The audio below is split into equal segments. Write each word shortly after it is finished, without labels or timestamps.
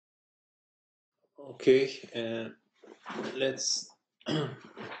Okay, let's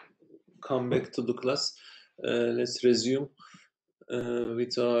come back to the class. Let's resume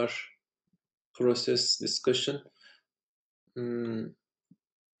with our process discussion. And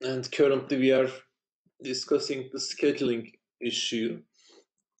currently we are discussing the scheduling issue.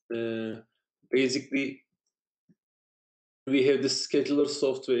 Basically, we have the scheduler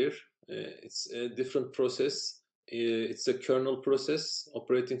software. It's a different process. It's a kernel process.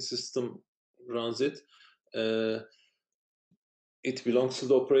 Operating system runs it. It belongs to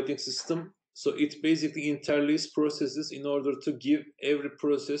the operating system. So it basically interleaves processes in order to give every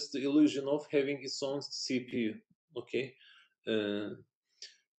process the illusion of having its own CPU. Okay.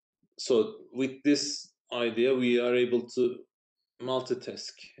 So with this idea, we are able to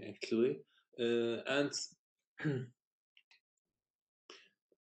multitask actually. And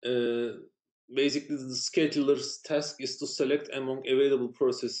basically the scheduler's task is to select among available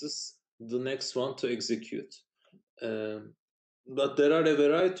processes the next one to execute. But there are a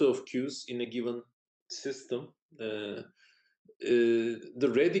variety of queues in a given system. The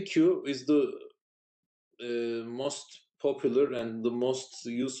ready queue is the most popular and the most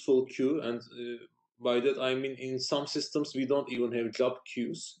useful queue, and by that I mean in some systems we don't even have job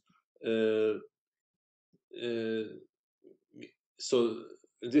queues. So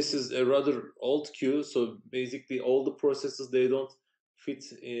this is a rather old queue. So basically all the processes, they don't fit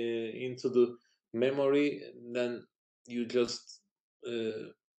into the memory. Then you just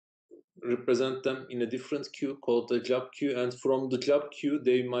represent them in a different queue called the job queue, and from the job queue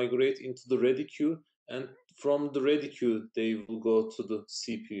they migrate into the ready queue, and from the ready queue they will go to the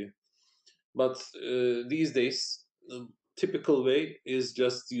CPU. But these days the typical way is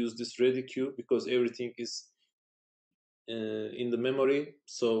just use this ready queue because everything is in the memory.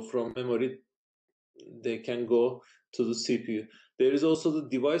 So from memory they can go to the CPU. There is also the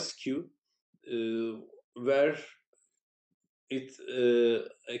device queue where it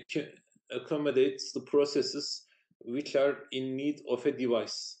accommodates the processes which are in need of a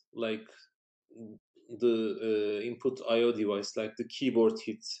device, like the input I/O device, like the keyboard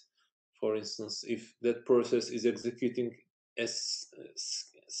hit, for instance. If that process is executing as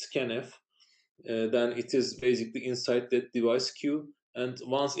scanf, then it is basically inside that device queue. And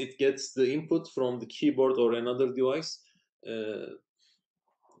once it gets the input from the keyboard or another device,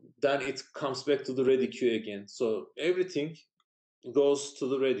 then it comes back to the ready queue again. So everything goes to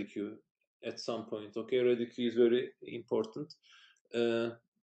the ready queue at some point. Okay, ready queue is very important.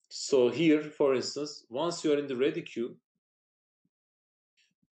 So here, for instance, once you are in the ready queue,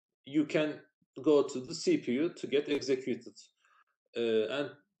 you can go to the CPU to get executed.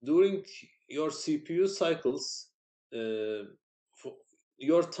 And during your CPU cycles,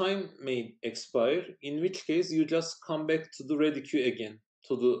 your time may expire, in which case you just come back to the ready queue again,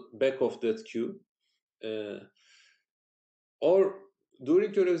 to the back of that queue. Or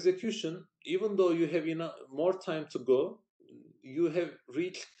during your execution, even though you have enough more time to go, you have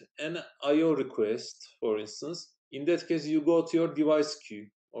reached an I/O request, for instance. In that case, you go to your device queue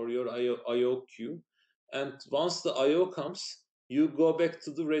or your I/O queue, and once the I/O comes, you go back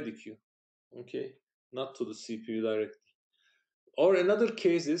to the ready queue. Okay, not to the CPU directly. Or another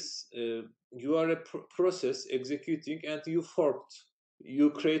case is you are a process executing and you forked, you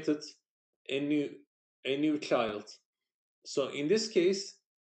created a new child. So in this case,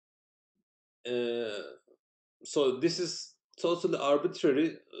 so this is totally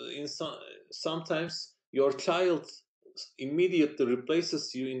arbitrary. Sometimes your child immediately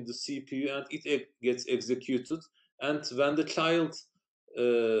replaces you in the CPU and it gets executed. And when the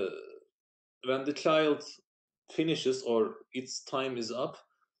child finishes or its time is up,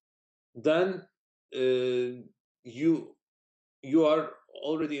 then you are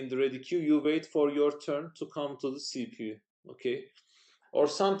already in the ready queue. You wait for your turn to come to the CPU. Okay. Or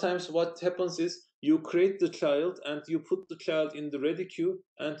sometimes what happens is you create the child and you put the child in the ready queue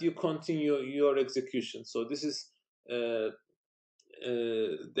and you continue your execution. So this is there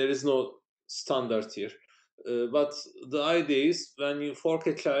is no standard here. But the idea is when you fork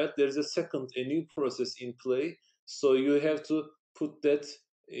a child, there's a new process in play. So you have to put that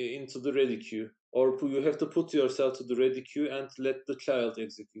into the ready queue, or you have to put yourself to the ready queue and let the child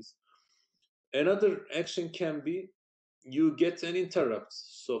execute. Another action can be you get an interrupt.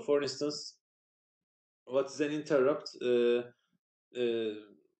 So for instance, what is an interrupt?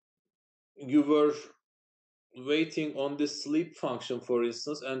 You were waiting on the sleep function, for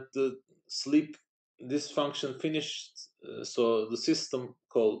instance, and this function finished. So the system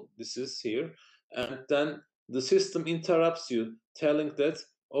call this is here, and then the system interrupts you, telling that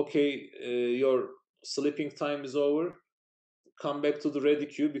okay, your sleeping time is over. come back to the ready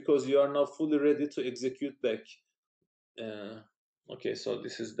queue because you are now fully ready to execute back. Okay, so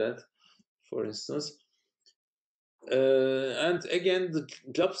this is that, for instance. And again, the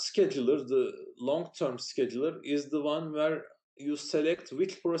job scheduler, the long-term scheduler, is the one where you select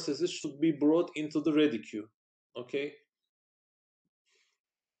which processes should be brought into the ready queue. Okay.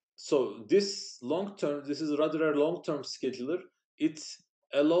 So this long-term, this is rather a long-term scheduler. It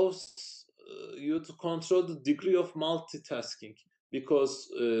allows you to control the degree of multitasking because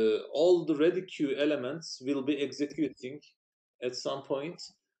all the ready queue elements will be executing at some point.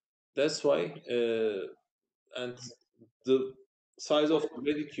 That's why, and the size of the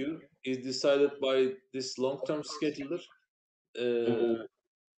ready queue is decided by this long-term scheduler.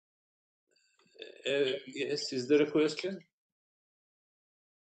 Yes, is there a question?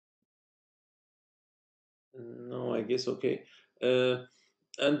 No, I guess okay.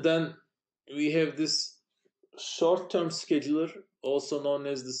 And then we have this short-term scheduler, also known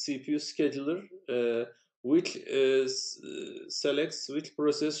as the CPU scheduler, which selects which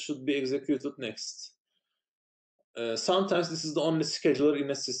process should be executed next. Sometimes this is the only scheduler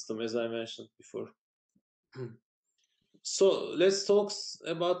in a system, as I mentioned before. So let's talk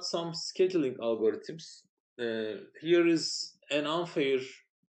about some scheduling algorithms. Here is an unfair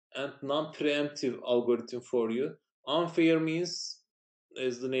and non-preemptive algorithm for you. Unfair means,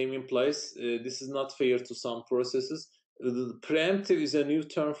 as the name implies, this is not fair to some processes. The preemptive is a new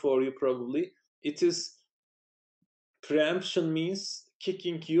term for you probably. It is, preemption means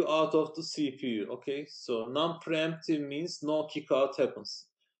kicking you out of the CPU, okay? So non-preemptive means no kick out happens.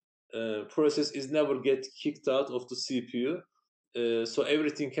 Process is never get kicked out of the CPU. So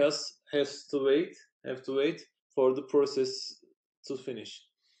everything else have to wait for the process to finish.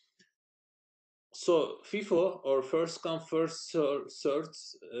 So FIFO, or first come first served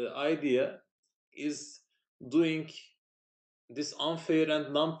idea, is doing this unfair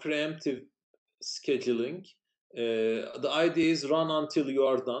and non-preemptive scheduling. The idea is run until you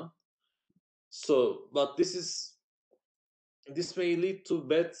are done. So, but this may lead to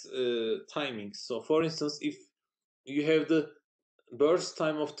bad timing. So, for instance, if you have the burst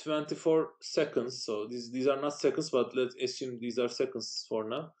time of 24 seconds, so these are not seconds, but let's assume these are seconds for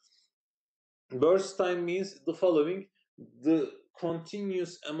now. Burst time means the following: the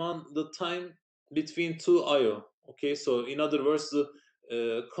continuous amount, the time between two I/O. Okay, so in other words,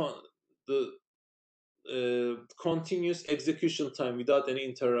 the continuous execution time without any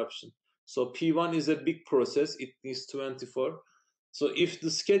interruption. So P1 is a big process; it needs 24. So if the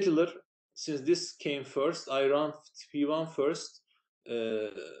scheduler, since this came first, I run P1 first,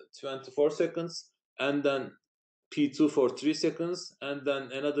 24 seconds, and then P2 for 3 seconds, and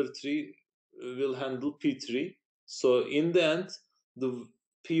then another 3 will handle P3. So in the end, the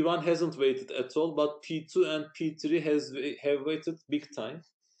P1 hasn't waited at all, but P2 and P3 have waited big time,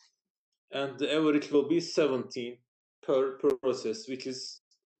 and the average will be 17 per process, which is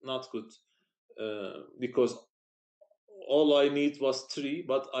not good because all I need was 3,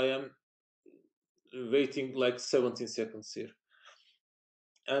 but I am waiting like 17 seconds here.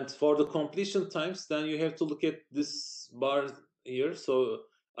 And for the completion times, then you have to look at this bar here. So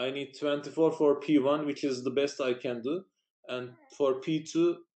I need 24 for P1, which is the best I can do. And for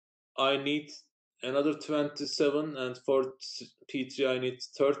P2, I need another 27. And for P3, I need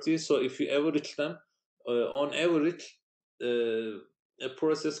 30. So if you average them, on average, a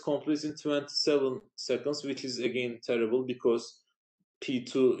process completes in 27 seconds, which is again terrible because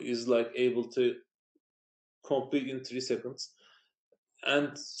P2 is like able to complete in 3 seconds.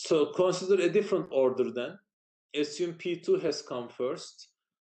 And so consider a different order then. Assume P2 has come first.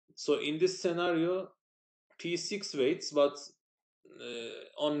 So in this scenario, P6 waits, but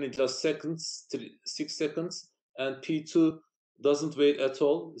only just 6 seconds, and P2 doesn't wait at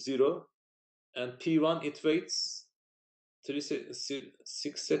all, 0. And P1, it waits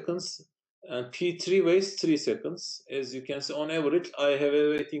 6 seconds, and P3 waits 3 seconds. As you can see, on average, I have a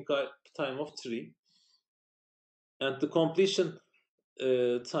waiting time of 3. And the completion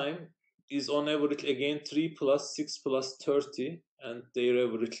time is on average again 3 plus 6 plus 30, and their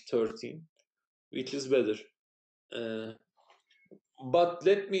average 13, which is better. But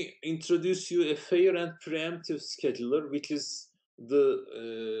let me introduce you a fair and preemptive scheduler, which is the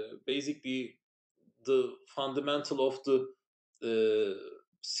basically the fundamental of the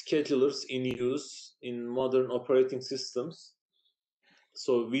schedulers in use in modern operating systems.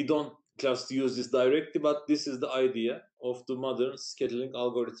 So we don't just use this directly, but this is the idea of the modern scheduling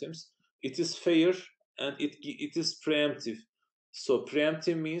algorithms. It is fair and it is preemptive. So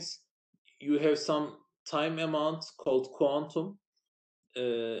preemptive means you have some time amount called quantum,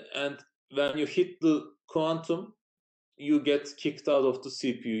 and when you hit the quantum, you get kicked out of the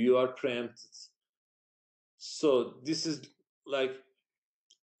CPU. You are preempted. So this is like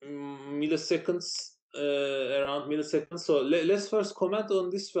milliseconds, around milliseconds. So let's first comment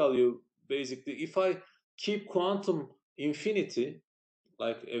on this value. Basically, if I keep quantum infinity,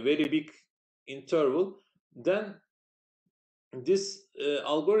 like a very big interval, then this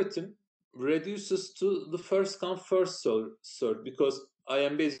algorithm reduces to the first come first serve, because I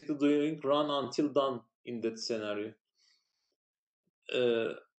am basically doing run until done in that scenario,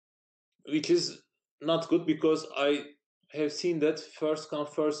 which is not good, because I have seen that first come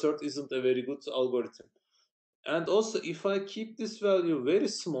first served isn't a very good algorithm. And also, if I keep this value very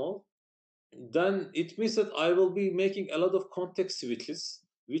small, then it means that I will be making a lot of context switches,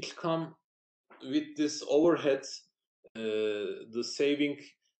 which come with this overhead, the saving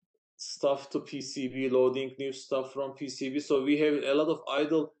stuff to PCB, loading new stuff from PCB. So we have a lot of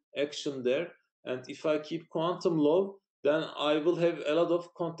idle action there. And if I keep quantum low, then I will have a lot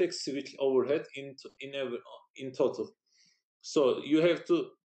of context switch overhead in total. So you have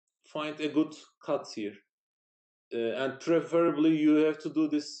to find a good cut here. And preferably you have to do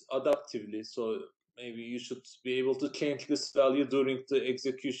this adaptively. So maybe you should be able to change this value during the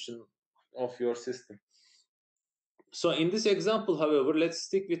execution of your system. So in this example, however, let's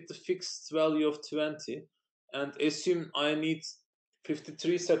stick with the fixed value of 20 and assume I need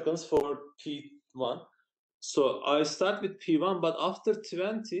 53 seconds for P1. So I start with P1, but after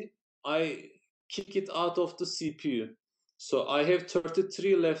 20, I kick it out of the CPU. So I have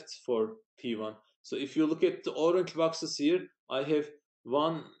 33 left for P1. So if you look at the orange boxes here, I have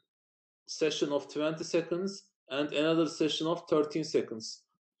one session of 20 seconds and another session of 13 seconds,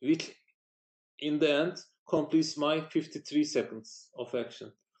 which in the end completes my 53 seconds of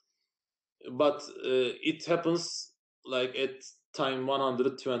action. But it happens like at time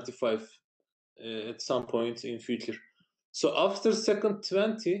 125 at some point in future. So after second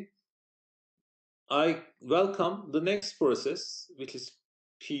 20, I welcome the next process, which is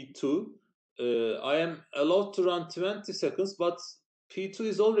P2. I am allowed to run 20 seconds, but P2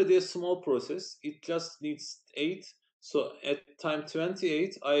 is already a small process. It just needs 8. So at time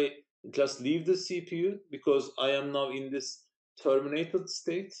 28, I just leave the CPU because I am now in this terminated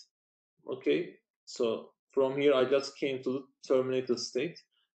state. Okay, so from here I just came to the terminated state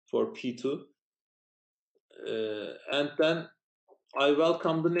for P2. And then I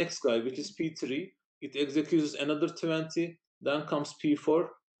welcome the next guy, which is P3. It executes another 20. Then comes P4,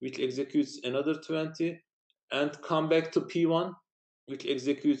 which executes another 20. And come back to P1, which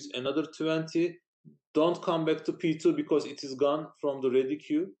executes another 20. Don't come back to P2 because it is gone from the ready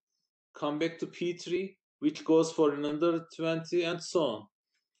queue. Come back to P3, which goes for another 20, and so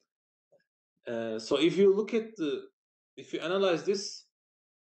on. So if you look at if you analyze this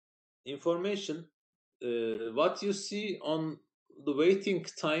information, what you see on the waiting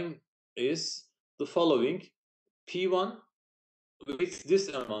time is the following. P1 waits this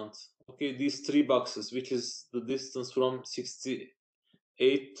amount, okay, these 3 boxes, which is the distance from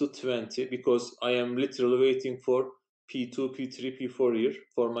 68 to 20, because I am literally waiting for P2, P3, P4 here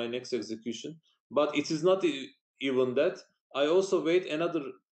for my next execution. But it is not even that. I also wait another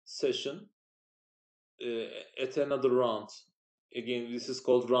session at another round. Again, this is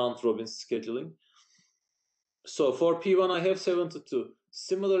called round robin scheduling. So for P1, I have 72.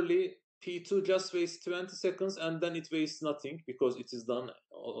 Similarly, P2 just wastes 20 seconds and then it wastes nothing because it is done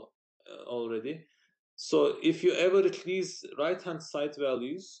already. So if you average these right-hand side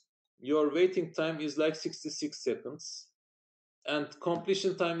values, your waiting time is like 66 seconds. And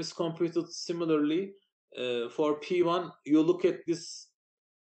completion time is computed similarly. For P1, you look at this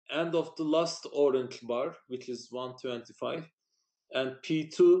end of the last orange bar, which is 125. And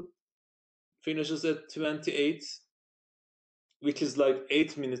P2 finishes at 28, which is like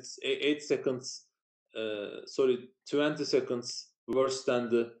 8 minutes, 8 seconds, 20 seconds worse than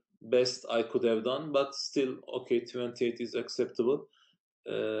the best I could have done, but still, okay, 28 is acceptable.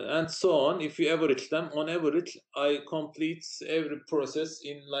 And so on. If you average them, on average, I complete every process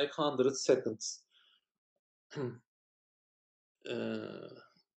in like 100 seconds.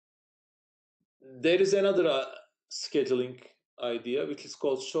 There is another scheduling idea, which is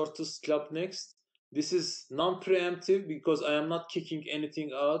called shortest job next. This is non-preemptive because I am not kicking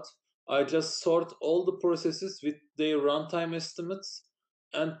anything out. I just sort all the processes with their runtime estimates,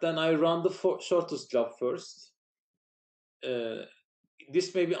 and then I run the shortest job first.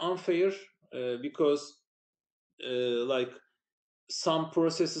 This may be unfair because like some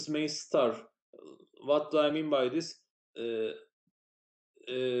processes may start. What do I mean by this?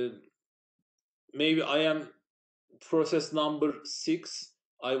 Maybe I am process number 6.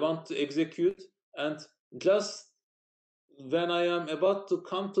 I want to execute, and just when I am about to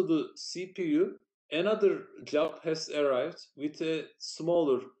come to the CPU, another job has arrived with a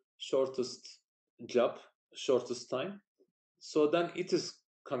smaller, shortest job, shortest time. So then it is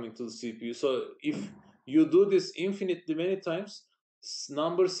coming to the CPU. So if you do this infinitely many times,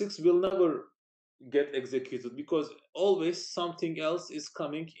 number 6 will never get executed because always something else is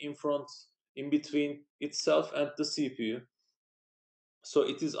coming in front, in between itself and the CPU. So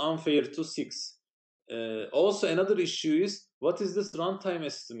it is unfair to 6. Also, another issue is what is this runtime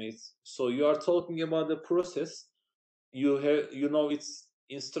estimate? So you are talking about the process. You know its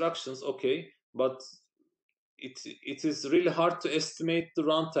instructions, okay, but it is really hard to estimate the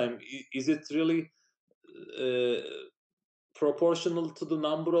runtime. Is it really uh, proportional to the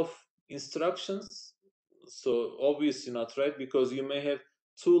number of instructions? So obviously not, right? Because you may have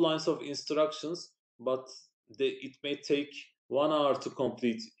 2 lines of instructions, but it may take 1 hour to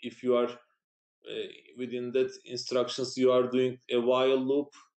complete if you are within that instructions you are doing a while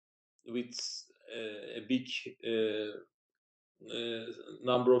loop with a big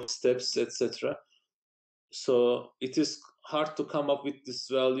number of steps, etc. So it is hard to come up with this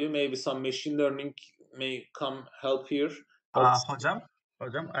value. Maybe some machine learning may come help here, but Hocam,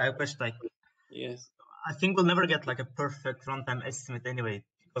 I have a question. Like, yes, I think we'll never get like a perfect runtime estimate anyway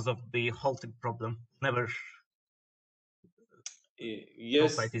because of the halting problem. Never go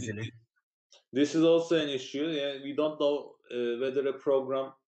yes, quite easily. this is also an issue. Yeah, we don't know whether a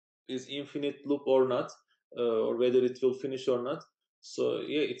program is infinite loop or not, or whether it will finish or not. So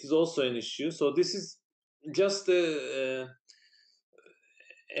yeah, it is also an issue. So this is just a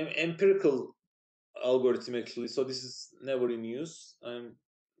empirical algorithm actually. So this is never in use.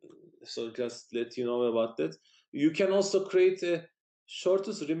 So just let you know about that. You can also create a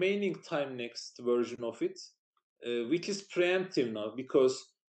shortest remaining time next version of it, which is preemptive now because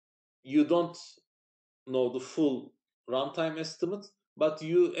you don't know the full runtime estimate, but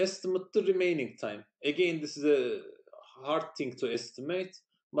you estimate the remaining time. Again, this is a hard thing to estimate,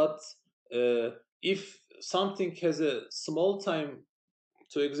 but if something has a small time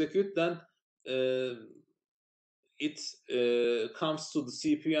to execute, then it comes to the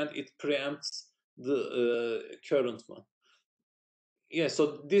CPU and it preempts the current one. Yeah,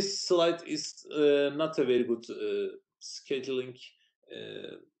 so this slide is not a very good scheduling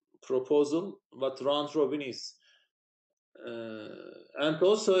proposal, but round robin is. And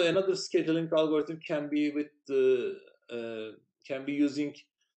also another scheduling algorithm can be with the can be using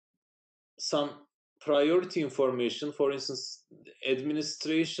some priority information. For instance,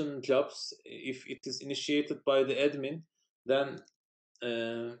 administration jobs, if it is initiated by the admin, then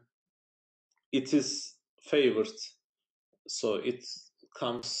it is favored, so it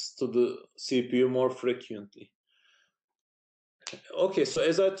comes to the CPU more frequently. Okay, so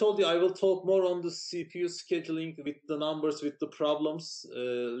as I told you, I will talk more on the CPU scheduling with the numbers, with the problems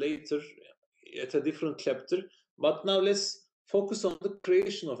later at a different chapter. But now let's focus on the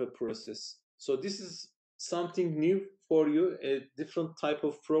creation of a process. So this is something new for you, a different type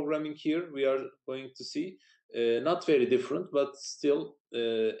of programming here we are going to see. Not very different, but still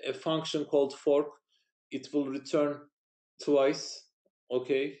a function called fork. It will return twice.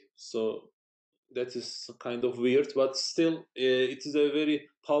 Okay, so that is kind of weird, but still it is a very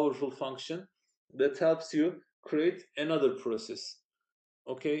powerful function that helps you create another process.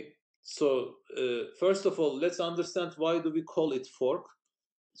 Okay, so first of all, let's understand why do we call it fork.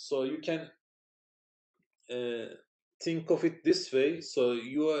 So you can think of it this way. So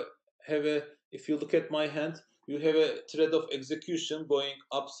you have a, if you look at my hand, you have a thread of execution going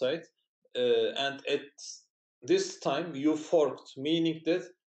upside, and at this time you forked, meaning that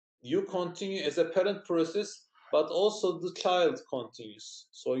you continue as a parent process, but also the child continues.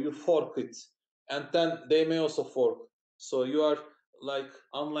 So you fork it, and then they may also fork. So you are like,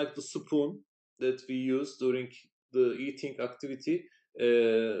 unlike the spoon that we use during the eating activity,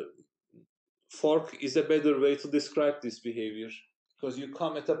 fork is a better way to describe this behavior, because you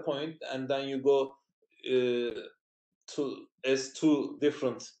come at a point and then you go to as two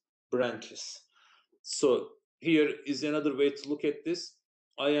different branches. So here is another way to look at this.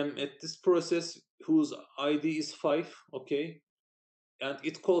 I am at this process whose ID is 5, okay, and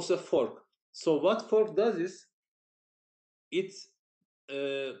it calls a fork. So what fork does is it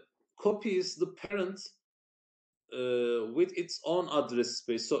copies the parent with its own address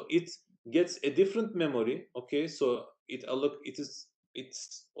space. So it gets a different memory. Okay, so it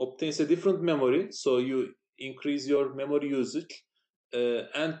obtains a different memory. So you increase your memory usage,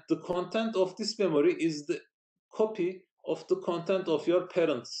 and the content of this memory is the copy of the content of your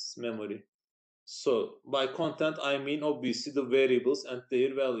parent's memory. So by content, I mean obviously the variables and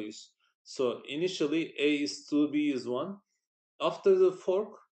their values. So initially A is 2, B is 1. after the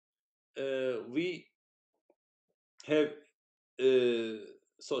fork, we have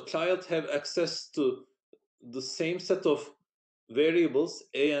so child have access to the same set of variables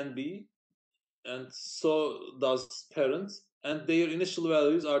a and b, and so does parent, and their initial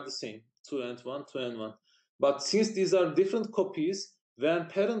values are the same, 2 and 1, 2 and 1. But since these are different copies, when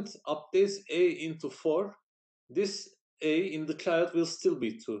parent updates a into 4, this a in the child will still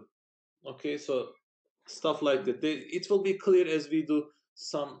be 2. Okay, so stuff like that. It will be clear as we do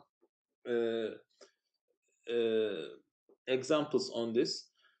some uh, examples on this.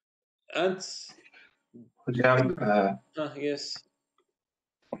 And Hocam, yes,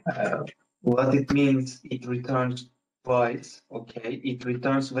 what it means, it returns twice. Okay, it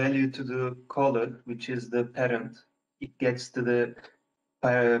returns value to the caller, which is the parent. It gets to the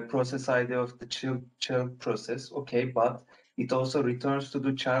process ID of the child process. Okay, but it also returns to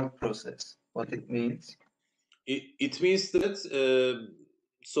the child process. What it means? it means that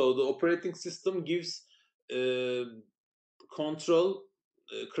so the operating system gives control,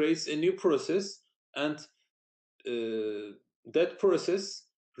 creates a new process, and that process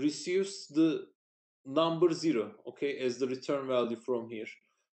receives the number 0, okay, as the return value from here,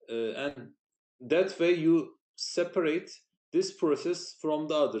 and that way you separate this process from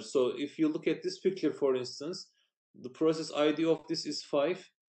the other. So if you look at this picture, for instance, the process ID of this is 5.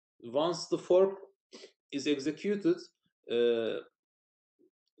 Once the fork is executed,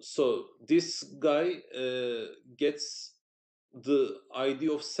 so this guy gets the ID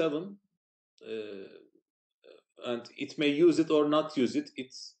of 7, and it may use it or not use it.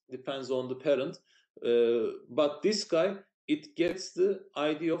 It depends on the parent. But this guy, it gets the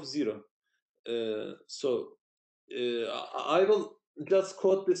ID of 0. So I will just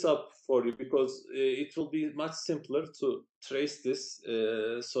code this up for you because it will be much simpler to trace this.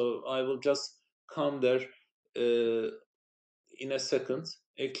 So I will just come there in a second.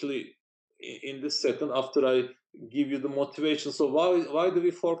 Actually, in this second, after I give you the motivation. So why do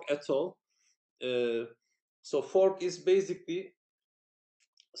we fork at all? So fork is basically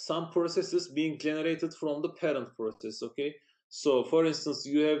some processes being generated from the parent process. Okay, so for instance,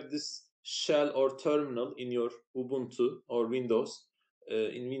 you have this shell or terminal in your Ubuntu or Windows.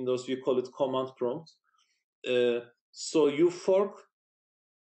 In Windows, we call it command prompt. So you fork.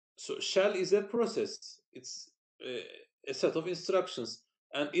 So shell is a process. It's a set of instructions,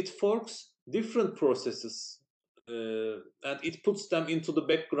 and it forks different processes, and it puts them into the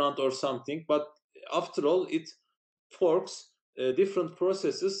background or something. But after all, it forks different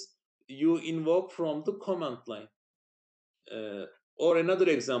processes you invoke from the command line. Or another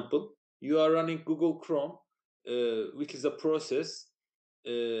example, you are running Google Chrome, which is a process,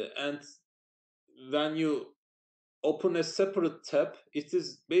 and when you open a separate tab, it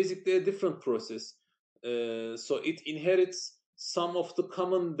is basically a different process. So it inherits some of the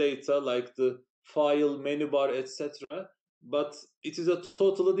common data like the file, menu bar, etc. But it is a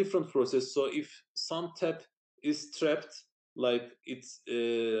totally different process. So if some tab is trapped, like it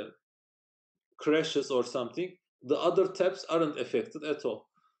crashes or something, the other tabs aren't affected at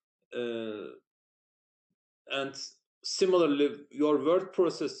all. And similarly, your word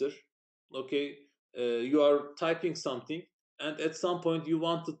processor, okay, you are typing something, and at some point you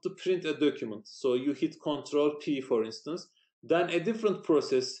wanted to print a document, so you hit Control P, for instance. Then a different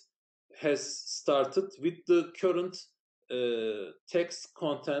process has started with the current text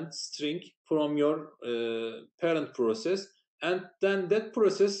content string from your parent process, and then that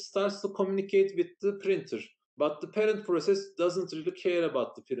process starts to communicate with the printer. But the parent process doesn't really care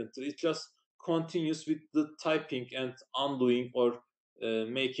about the printer. It just continues with the typing and undoing or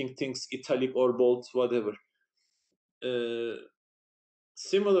making things italic or bold, whatever.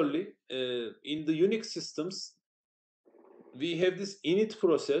 Similarly, in the Unix systems, we have this init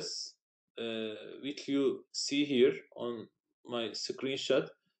process, which you see here on my screenshot.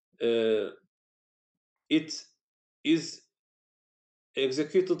 It is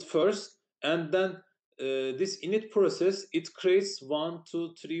executed first, and then this init process, it creates 1,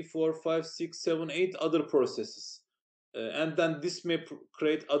 2, 3, 4, 5, 6, 7, 8 other processes, and then this may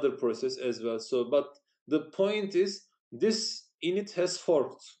create other process as well. So, but the point is, this init has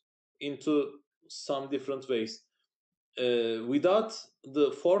forked into some different ways. Without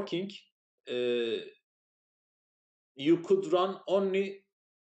the forking, you could run only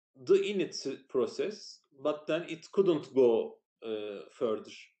the init process, but then it couldn't go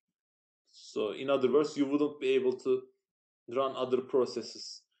further. So in other words, you wouldn't be able to run other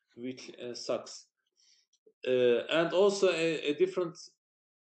processes, which sucks. And also a different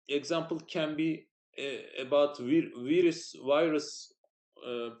example can be about virus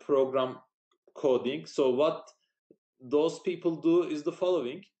program coding. So what those people do is the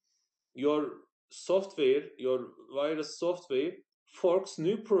following. Your software, your virus software, forks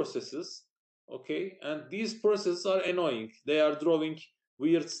new processes, okay? And these processes are annoying. They are drawing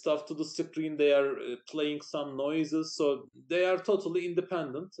weird stuff to the screen. They are playing some noises. So they are totally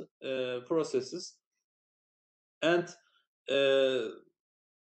independent processes. And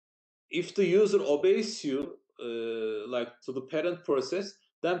if the user obeys you, like to the parent process,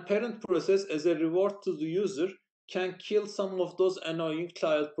 then parent process, as a reward to the user, can kill some of those annoying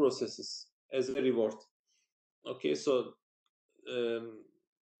child processes as a reward. Okay, so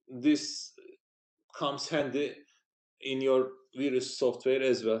this comes handy in your virus software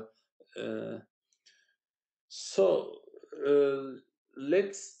as well. So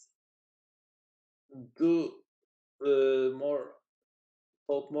let's do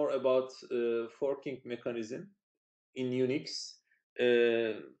talk more about forking mechanism in Unix.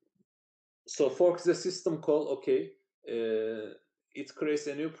 So fork is a system call. Okay, it creates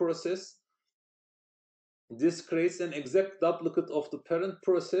a new process. This creates an exact duplicate of the parent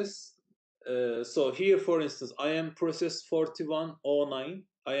process. So here, for instance, I am process 4109.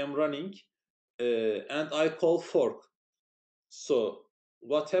 I am running, and I call fork. So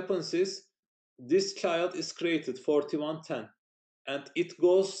what happens is this child is created 4110, and it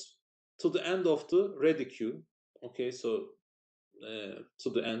goes to the end of the ready queue. Okay, so to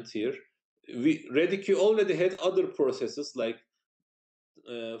the end here. Ready queue already had other processes like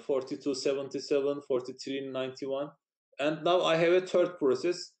 4277, 4391, and now I have a third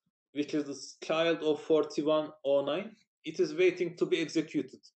process, which is the child of 4109. It is waiting to be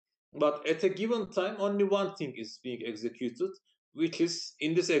executed. But at a given time, only one thing is being executed, which is,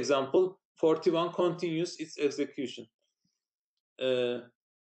 in this example, 41 continues its execution.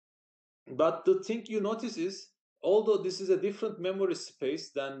 But the thing you notice is, although this is a different memory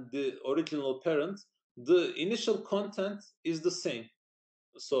space than the original parent, the initial content is the same.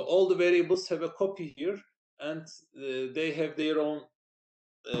 So all the variables have a copy here, and they have their own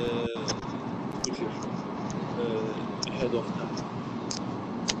future ahead of them.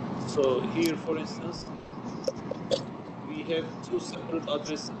 So here, for instance, we have two separate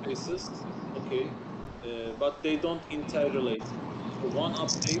address spaces, okay, but they don't interrelate. So one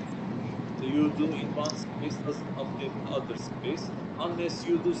update you do in one space doesn't update the other space unless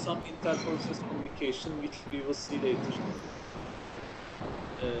you do some inter-process communication, which we will see later.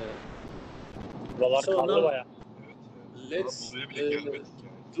 Buralar So karlı now bayağı. let's Buraya bile gelmedik yani.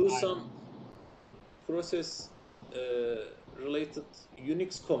 do Aynen. some process related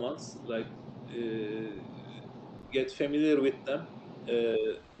Unix commands, like get familiar with them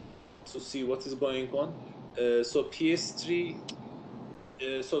to see what is going on. So PS3,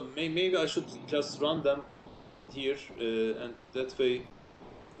 so maybe I should just run them here, and that way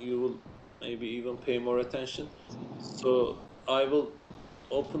you will maybe even pay more attention. So I will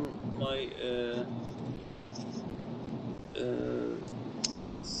open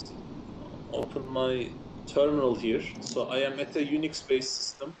my terminal here. So I am at a Unix-based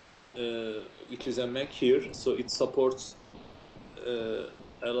system, which is a Mac here. So it supports a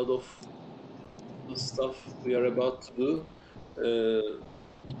lot of the stuff we are about to do.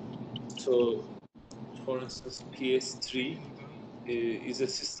 So, for instance, PS3 is a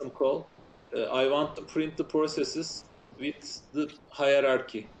system call. I want to print the processes with the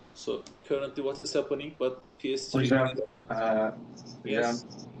hierarchy. So currently what is happening, but PS3... Yes.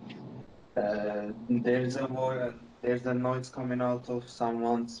 There's a noise coming out of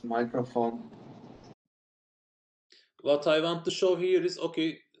someone's microphone. What I want to show here is,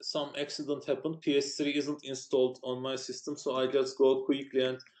 okay, some accident happened. PS3 isn't installed on my system, so I just go quickly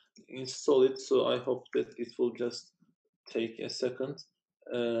and install it. So I hope that it will just take a second.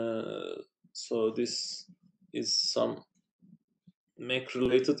 So this is some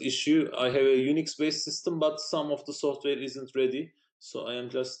Mac-related issue. I have a Unix-based system, but some of the software isn't ready. So I am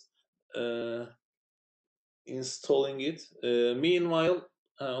just installing it. Meanwhile,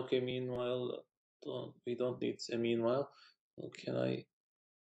 we don't need a meanwhile. Can I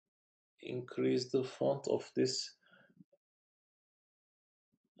increase the font of this?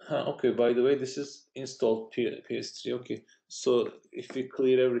 Okay, by the way, this is installed PS3. Okay, so if we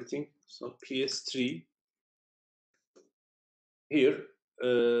clear everything, so PS3 here,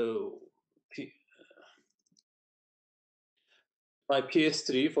 my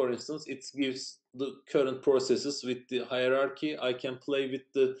PS3, for instance, it gives the current processes with the hierarchy. I can play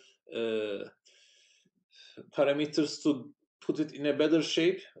with the parameters to put it in a better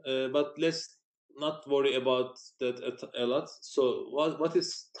shape, but let's not worry about that a lot. So what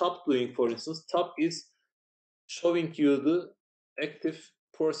is top doing, for instance? Top is showing you the active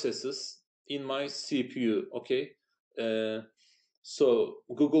processes in my CPU, okay? So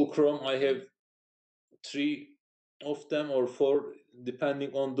Google Chrome, I have 3 of them or 4,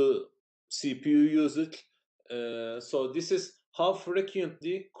 depending on the CPU usage. So this is how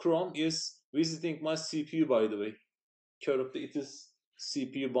frequently Chrome is visiting my CPU, by the way. Currently it is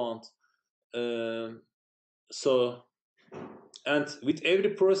CPU bound. So, and with every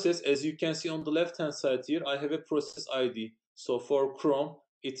process, as you can see on the left hand side here, I have a process ID. So for Chrome,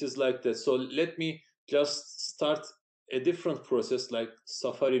 it is like that. So let me just start a different process like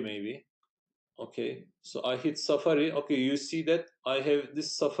Safari maybe. Okay, so I hit Safari. Okay, you see that I have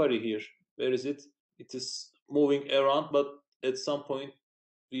this Safari here. Where is it? It is moving around, but at some point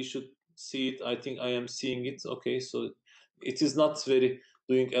we should see it. I think I am seeing it. Okay, so it is not very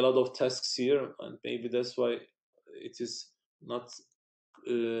doing a lot of tasks here, and maybe that's why it is not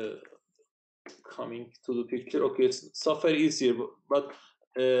coming to the picture. Okay, it's, Safari is here, but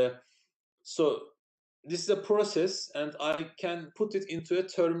so this is a process, and I can put it into a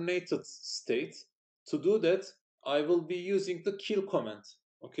terminated state. To do that, I will be using the kill command.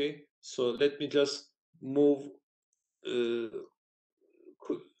 Okay, so let me just move,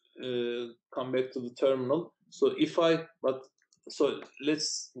 come back to the terminal. So if I, so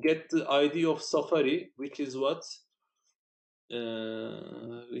let's get the ID of Safari, which is what,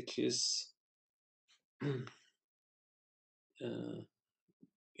 which is,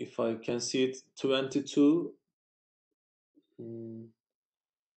 if I can see it, 22.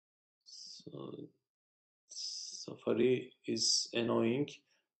 So Safari is annoying.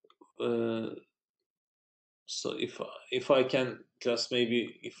 So if I can just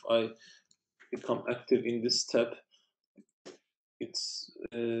maybe, if I become active in this tab, it's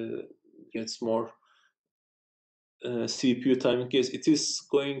gets more CPU time. In case it is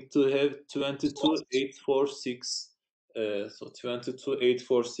going to have 22846, so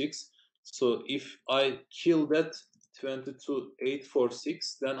 22846. So if I kill that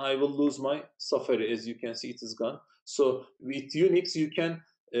 22846, then I will lose my Safari. As you can see, it is gone. So with Unix, you can,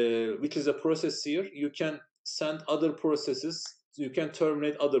 which is a process here, you can send other processes, you can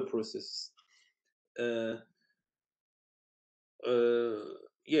terminate other processes.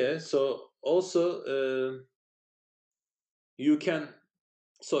 Yeah, so also you can,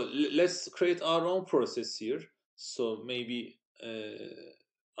 so let's create our own process here. So maybe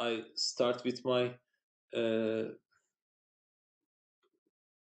I start with my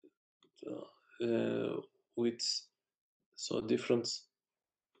with, so different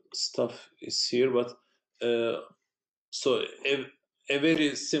stuff is here, but so a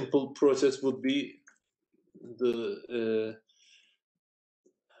very simple process would be the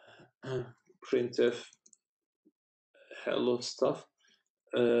printf hello stuff,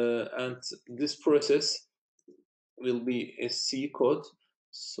 and this process will be a C code.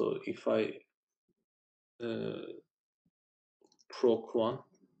 So if I proc1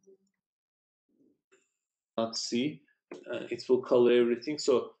 .c, it will color everything.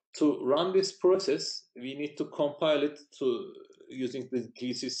 So to run this process, we need to compile it to using the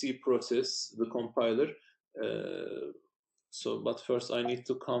GCC process, the compiler. So, but first I need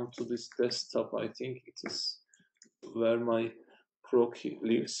to come to this desktop. I think it is where my proc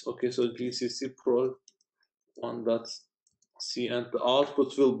lives. Okay, so GCC pro 1.c, and the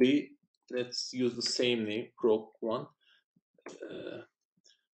output will be, let's use the same name, proc1.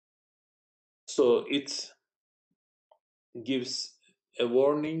 So it gives a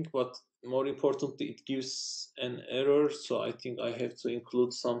warning, but more importantly, it gives an error. So I think I have to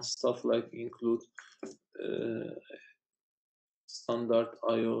include some stuff like include standard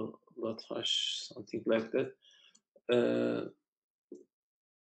io.hash, something like that.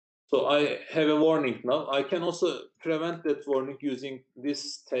 So I have a warning now. I can also prevent that warning using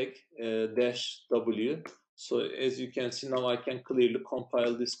this tag -w. So as you can see now, I can clearly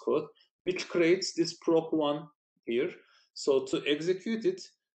compile this code, which creates this proc1 here. So to execute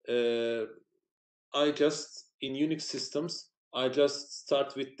it, I just, in Unix systems, I just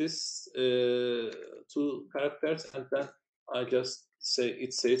start with this 2 characters, and then I just say,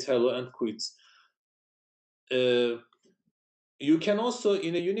 it says hello and quits. You can also,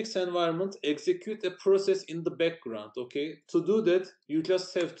 in a Unix environment, execute a process in the background, okay? To do that, you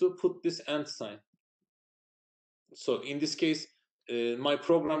just have to put this and sign. So in this case, my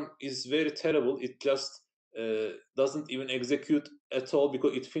program is very terrible. It just doesn't even execute at all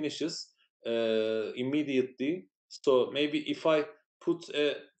because it finishes immediately. So maybe if I put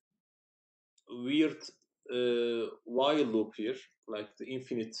a weird while loop here, like the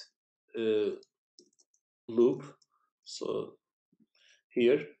infinite loop, so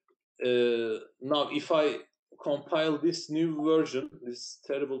here, now if I compile this new version, this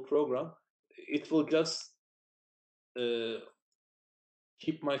terrible program, it will just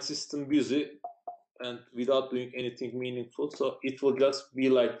keep my system busy and without doing anything meaningful. So it will just be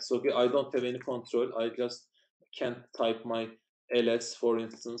like this. Okay, I don't have any control. I just can't type my ls, for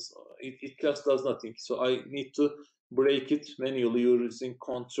instance. It just does nothing. So I need to break it manually using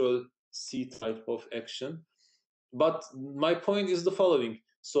control C type of action. But my point is the following.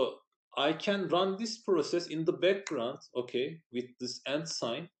 So I can run this process in the background, okay, with this and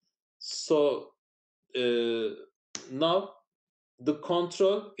sign. So now the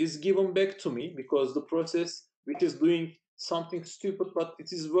control is given back to me because the process which is doing something stupid, but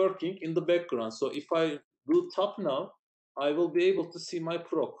it is working in the background. So if I do top now, I will be able to see my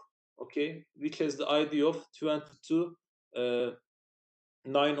proc, okay, which has the ID of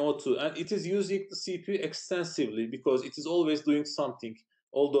 22902, and it is using the CPU extensively because it is always doing something,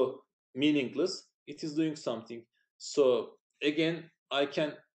 although meaningless. It is doing something. So again, I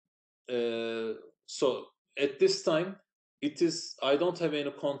can. So at this time, it is I don't have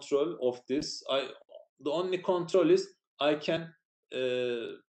any control of this. The only control is I can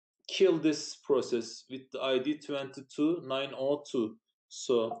kill this process with the ID 22902.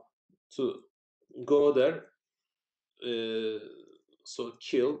 So to go there, so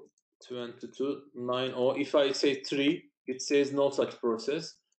kill 22902. If I say 3, it says no such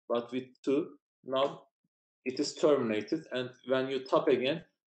process, but with 2, now it is terminated, and when you tap again,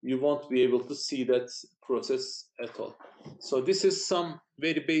 you won't be able to see that process at all. So this is some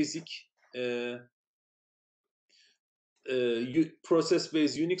very basic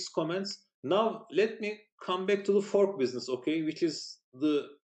process-based Unix commands. Now let me come back to the fork business, okay, which is the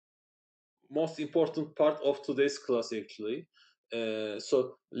most important part of today's class actually.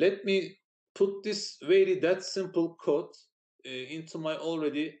 So let me put this that simple code into my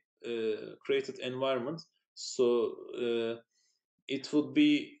already created environment. So it would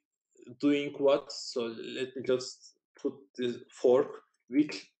be doing what? So let me just put the fork,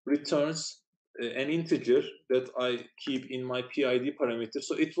 which returns an integer that I keep in my PID parameter.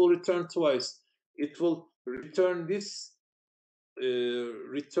 So it will return twice. It will return this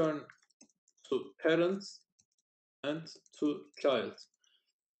return to parents and to child.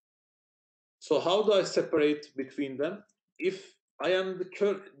 So how do I separate between them? If I am the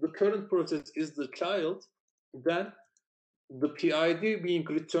current process is the child, then the PID being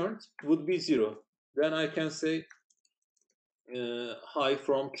returned would be 0. Then I can say hi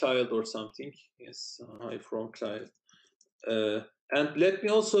from child or something. Yes, hi from child. And let me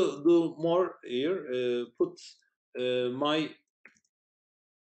also do more here. Put my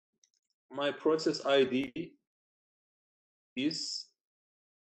process ID is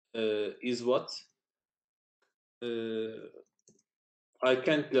what? I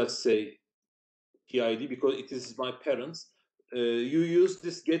can't just say PID because it is my parents. You use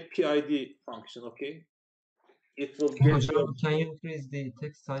this get PID function, okay? It will get. Can you increase the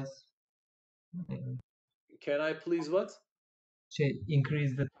text size? Can I please what?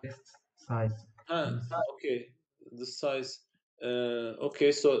 Increase the text size. Okay, the size.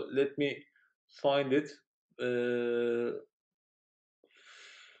 Okay, so let me find it.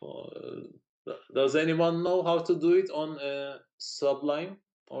 Does anyone know how to do it on Sublime?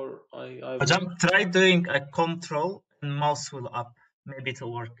 Or I Hocam, try doing a control and mouse wheel up. Maybe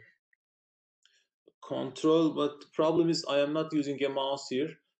it'll work. control, but the problem is I am not using a mouse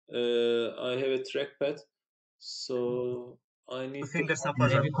here. I have a trackpad, so I need Fingers up,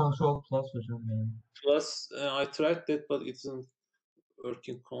 Maybe hocam. control plus hocam. plus. I tried that, but it isn't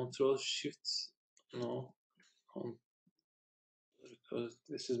working. Control Shift, no, because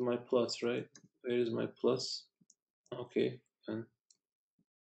this is my plus, right? Where is my plus? Okay, and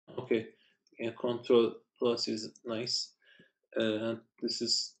okay, yeah, Control plus is nice, and this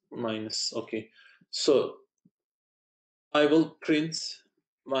is minus. Okay, so I will print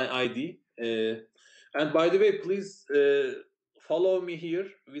my ID. And by the way, please follow me here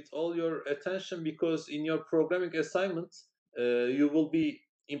with all your attention, because in your programming assignment, you will be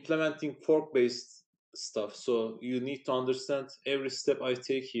implementing fork-based stuff. So you need to understand every step I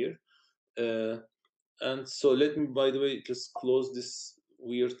take here. And so let me, by the way, just close this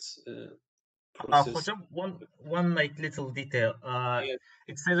weird process. Hocam, one like little detail. Yeah.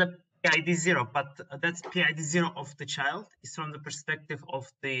 It says a PID 0, but that's PID 0 of the child. It's from the perspective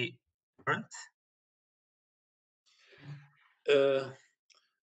of the parent.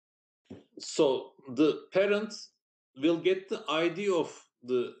 So the parent will get the ID of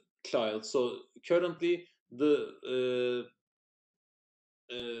the child. So currently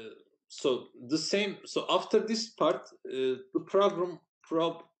so the same. So after this part,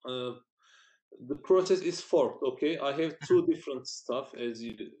 the process is forked. Okay, I have two different stuff as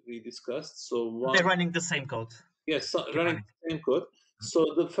we discussed. So one, They're running the same code. yes, so running the same code.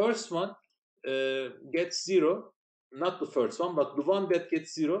 So the first one gets 0, not the first one, but the one that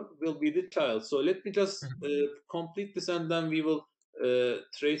gets 0 will be the child. So let me just complete this, and then we will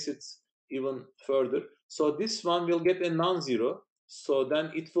trace it even further. So this one will get a non-zero, so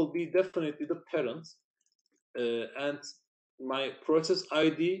then it will be definitely the parent, and my process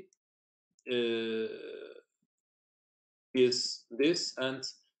ID is this, and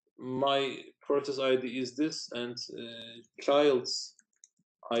my process ID is this, and child's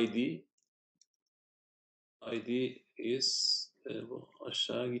ID is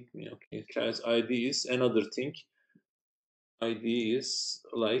aşağı gitmiyor. Okay, child's ID is another thing. ID is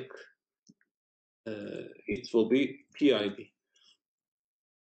like it will be PID.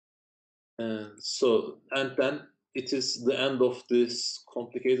 And then it is the end of this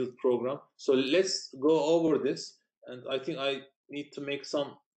complicated program. So let's go over this, and I think I need to make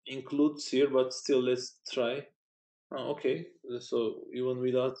some includes here, but still let's try. Okay, so even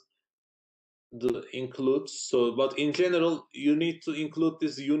without the includes, so but in general you need to include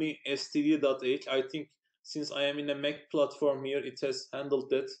this uni std.h. I think since I am in a Mac platform here, it has handled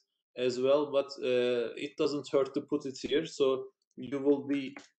that as well, but it doesn't hurt to put it here. So you will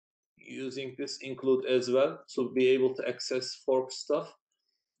be using this include as well to be able to access fork stuff.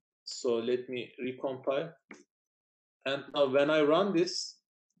 So let me recompile, and now when I run this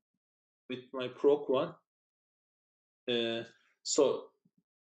with my proc one, so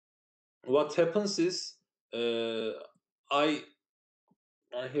what happens is I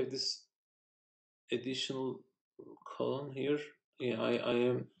have this additional column here. Yeah, I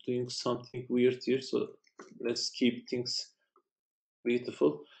am doing something weird here, so let's keep things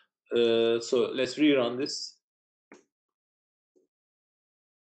beautiful. So let's rerun this.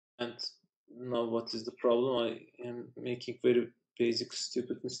 And now what is the problem? I am making very basic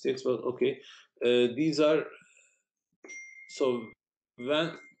stupid mistakes, but okay. These are, so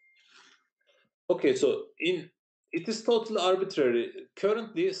when, okay, so it is totally arbitrary.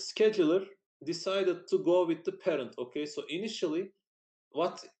 Currently, scheduler decided to go with the parent. Okay, so initially,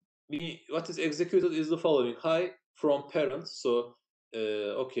 what is executed is the following: hi from parent. So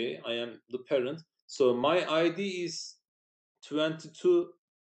okay, I am the parent. So my ID is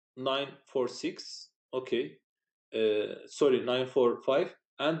 22946. Okay, sorry, 945,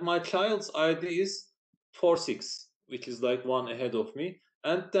 and my child's ID is 46, which is like one ahead of me.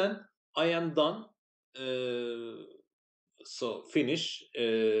 And then I am done. So finish,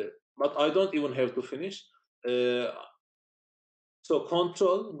 but I don't even have to finish. So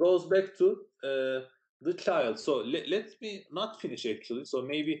control goes back to the child. So let me not finish actually. So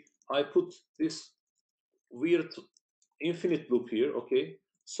maybe I put this weird infinite loop here. Okay.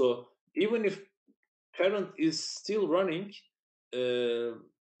 So even if parent is still running,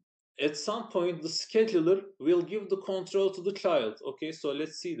 at some point the scheduler will give the control to the child. Okay. So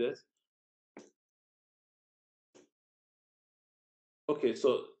let's see that. Okay.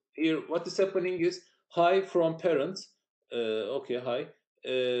 So here what is happening is hi from parent. Okay. Hi.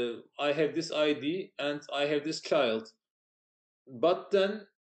 I have this ID and I have this child, but then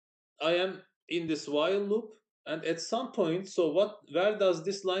I am in this while loop, and at some point, so where does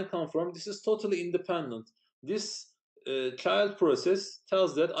this line come from? This is totally independent. This child process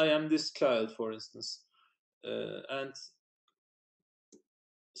tells that I am this child, for instance, and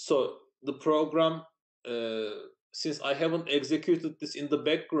so the program, since I haven't executed this in the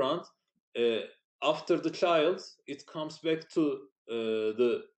background, after the child, it comes back to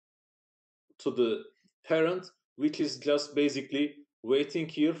the parent, which is just basically waiting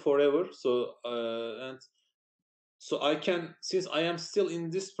here forever. So and so I can, since I am still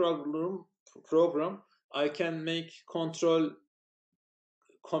in this program, I can make control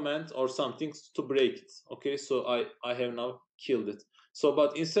command or something to break it. Okay, so I have now killed it. So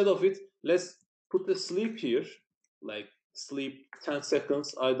but instead of it, let's put the sleep here, like sleep 10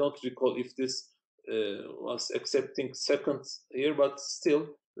 seconds. I don't recall if this was accepting seconds here, but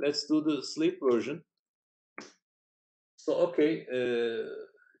still let's do the sleep version. So okay,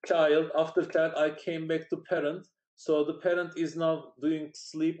 child, after child I came back to parent. So the parent is now doing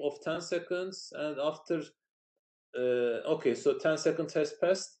sleep of 10 seconds, and after okay, so 10 seconds has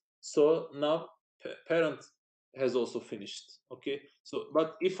passed. So now parent has also finished. Okay, so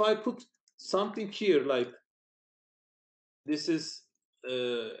but if I put something here like this is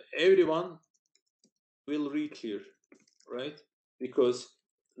everyone will read here, right? Because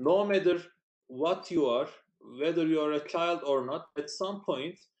no matter what you are, whether you are a child or not, at some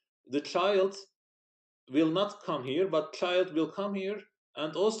point the child will not come here, but child will come here,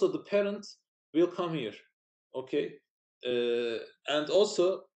 and also the parent will come here. Okay, and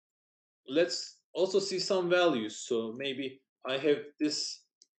also let's also see some values. So maybe I have this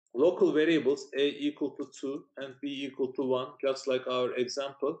local variables a equal to 2 and b equal to 1, just like our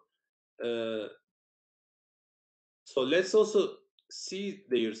example. So let's also see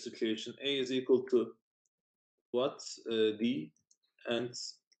their situation. A is equal to what? D, and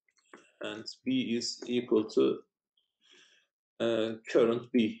B is equal to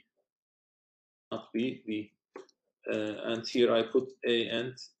current B, not B, B. And here I put A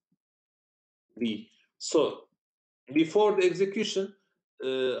and B. So before the execution,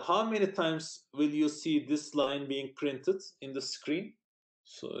 how many times will you see this line being printed in the screen?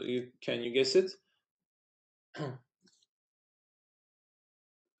 So can you guess it?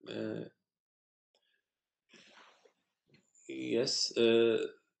 Yes,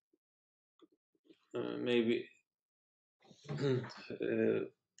 maybe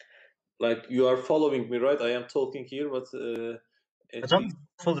like you are following me, right? I am talking here, but Hocam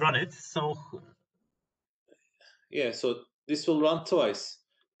will run it. So yeah, so this will run twice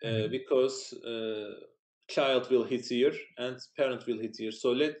because child will hit here and parent will hit here.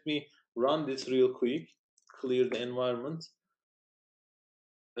 So let me run this real quick, clear the environment.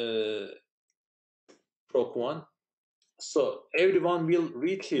 Proc1. So everyone will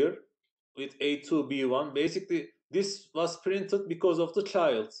reach here with A2, B1. Basically, this was printed because of the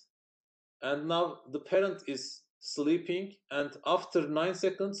child. And now the parent is sleeping, and after 9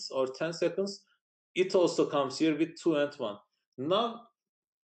 seconds or 10 seconds, it also comes here with 2 and 1. Now,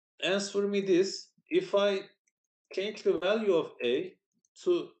 answer me this. If I change the value of A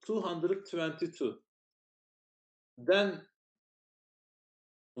to 222, then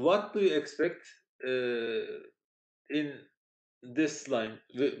what do you expect in this line?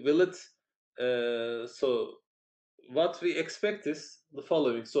 Will it, so what we expect is the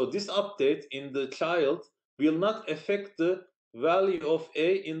following. So this update in the child will not affect the value of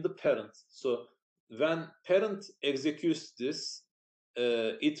A in the parent. So when parent executes this,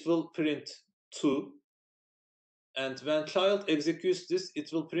 it will print 2. And when child executes this,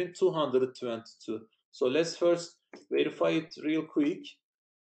 it will print 222. So let's first verify it real quick.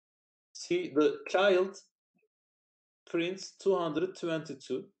 See, the child prints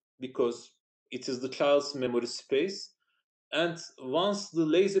 222 because it is the child's memory space. And once the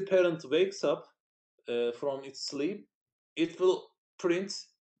lazy parent wakes up from its sleep, it will print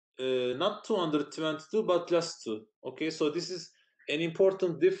not 222 but just 2. Okay, so this is an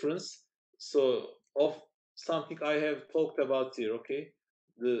important difference. So of something I have talked about here. Okay,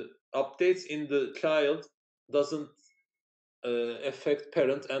 the updates in the child doesn't affect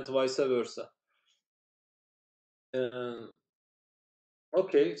parent and vice versa.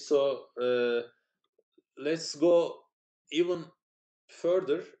 Okay, so let's go even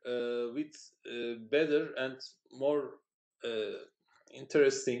further with better and more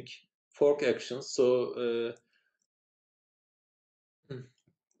interesting fork actions. So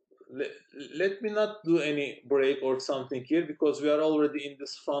let me not do any break or something here because we are already in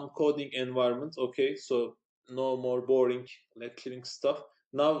this fun coding environment. Okay, so no more boring lecturing stuff.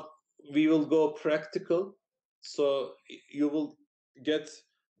 Now we will go practical, so you will get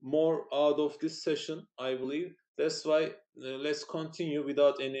more out of this session, I believe. That's why let's continue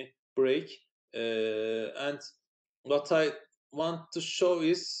without any break. And what I want to show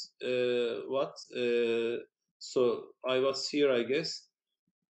is what. So I was here, I guess.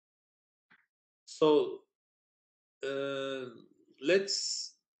 So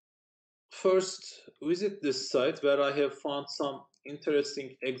let's first visit this site where I have found some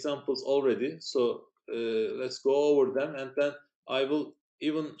interesting examples already. So let's go over them, and then I will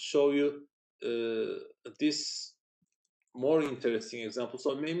even show you this more interesting example.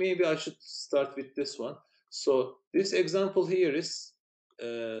 So maybe I should start with this one. So this example here is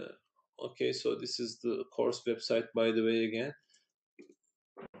okay. So this is the course website, by the way, again.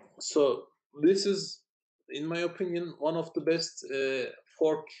 So this is, in my opinion, one of the best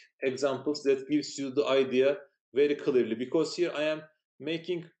fork examples that gives you the idea very clearly, because here I am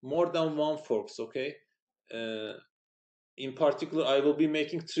making more than one forks. Okay, in particular I will be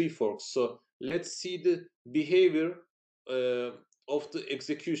making 3 forks. So let's see the behavior of the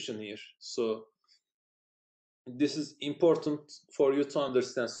execution here. So this is important for you to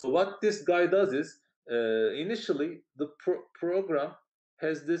understand. So what this guy does is initially the program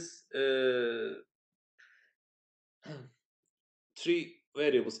has this 3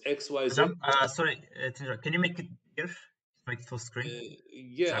 variables x, y, z. hocam, sorry, Tincer, can you make it bigger? Make it full screen.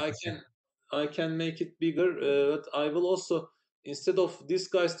 Yeah, I can make it bigger, but I will also, instead of this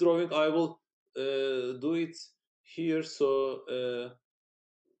guy's drawing, I will do it here. So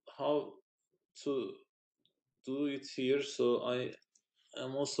how to do it here? So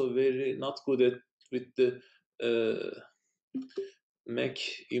I'm also very not good at with the Mac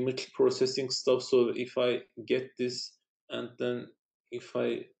image processing stuff. So if I get this and then if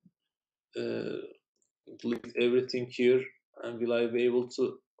I delete everything here, and will I be able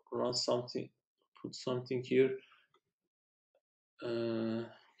to run something, put something here?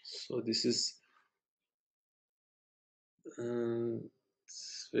 So this is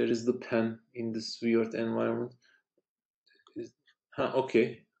where is the pen in this weird environment?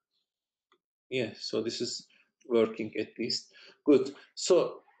 Okay. Yeah, so this is working at least. Good.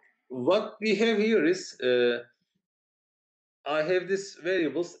 So what we have here is I have this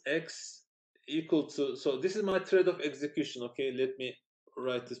variables x equal to, so this is my thread of execution. Okay, let me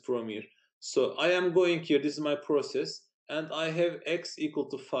write this from here. So I am going here, this is my process, and I have x equal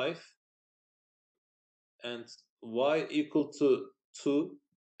to 5 and y equal to 2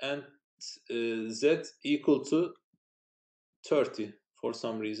 and z equal to 30 for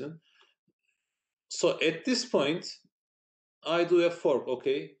some reason. So at this point, I do a fork,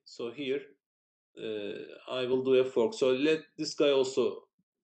 okay? So here, I will do a fork. So let this guy also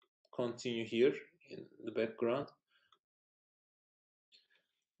continue here in the background.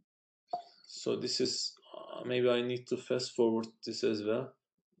 So this is, maybe I need to fast forward this as well.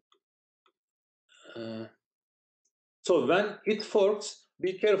 So when it forks,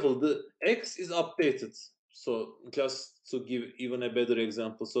 be careful, the x is updated. So just to give even a better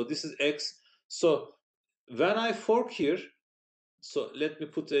example. So this is x. So when I fork here, so let me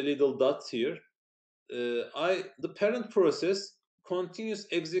put a little dot here. The parent process continues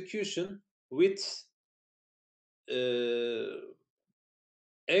execution with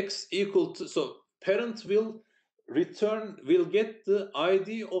x equal to, so parent will get the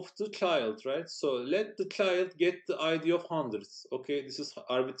ID of the child, right? So let the child get the ID of hundreds. Okay, this is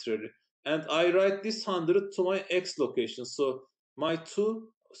arbitrary, and I write this 100 to my x location. So my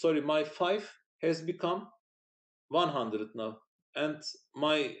 5 has become 100 now, and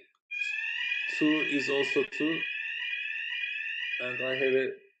my 2 is also 2, and I have a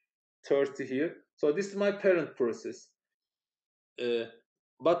 30 here. So this is my parent process.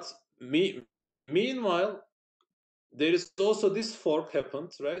 But meanwhile, there is also this fork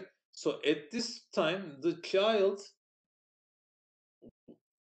happened, right? So at this time, the child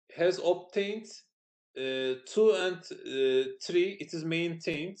has obtained 2 and 3. It is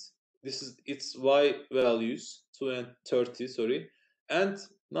maintained. This is its y values, 2 and 30, sorry. And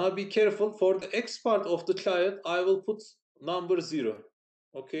now be careful, for the x part of the child, I will put number 0.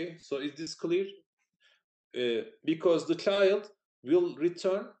 Okay, so is this clear? Because the child will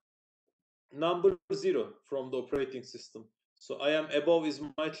return number 0 from the operating system. So I am above is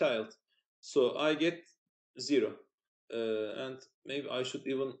my child. So I get 0. And maybe I should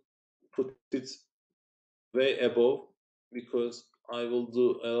even put it way above, because I will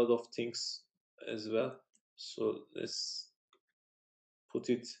do a lot of things as well. So let's put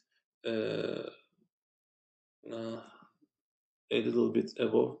it a little bit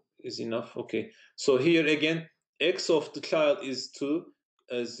above is enough. Okay, so here again, x of the child is 2,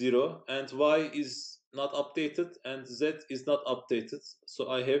 0, and y is not updated and z is not updated. So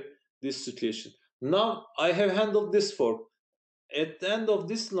I have this situation. Now I have handled this fork. At the end of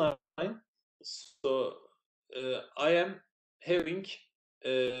this line, so I am having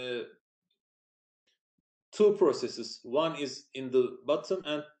 2 processes. One is in the bottom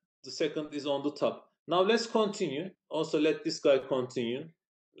and the second is on the top. Now let's continue. Also let this guy continue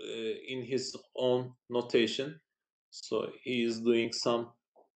in his own notation. So he is doing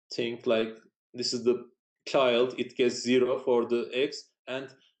something like, this is the child, it gets 0 for the x,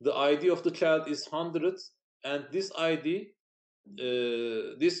 and the ID of the child is 100, and this ID,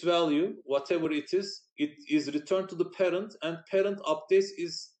 this value, whatever it is returned to the parent, and parent updates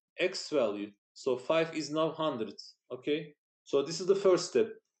is x value. So 5 is now 100. Okay, so this is the first step.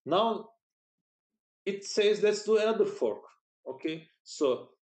 Now it says let's do another fork. Okay, so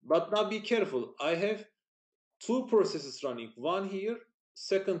but now be careful, I have 2 processes running, one here,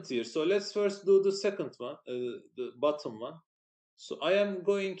 second here. So let's first do the second one, the bottom one. So I am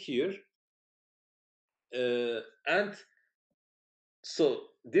going here, and so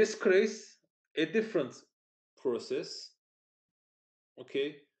this creates a different process.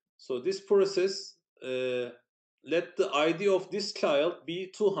 Okay, so this process, let the ID of this child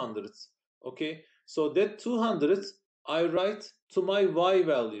be 200. Okay, so that 200 I write to my y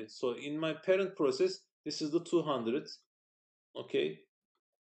value. So in my parent process, this is the 200. Okay,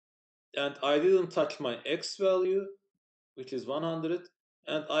 and I didn't touch my x value, which is 100,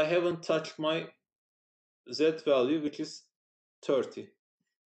 and I haven't touched my z value, which is 30.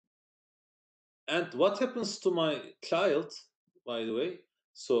 And what happens to my child? by the way.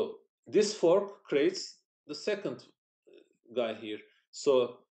 So this fork creates the second guy here.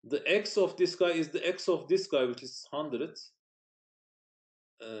 So the x of this guy is the x of this guy, which is 100.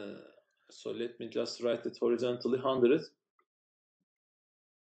 So let me just write it horizontally, 100.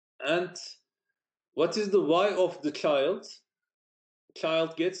 And what is the y of the child?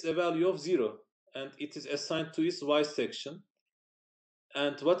 Child gets a value of 0, and it is assigned to its y section.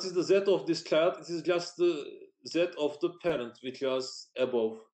 And what is the z of this child? It is just the z of the parent, which was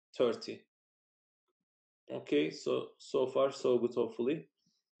above 30. Okay, so far so good, hopefully.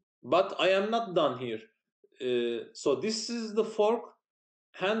 But I am not done here. So this is the fork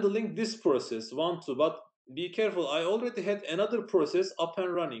handling this process, 1, 2. But be careful, I already had another process up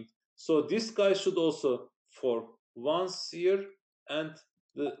and running. So this guy should also fork once here, and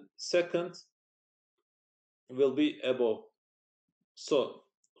the second will be above. So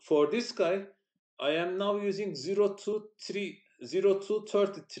for this guy, I am now using 0 to 30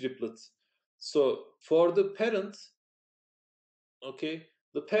 triplet. So for the parent, okay,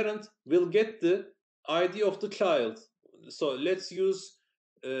 the parent will get the ID of the child. So let's use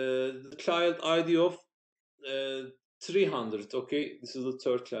the child ID of 300. Okay, this is the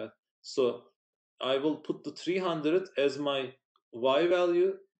third child. So I will put the 300 as my y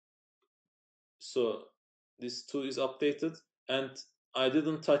value. So this 2 is updated, and I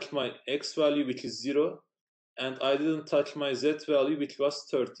didn't touch my x value, which is 0, and I didn't touch my z value, which was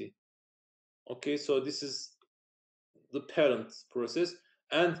 30. Okay, so this is the parent process.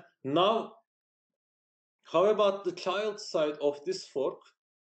 And now, how about the child side of this fork?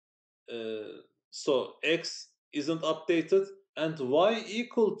 So x isn't updated, and y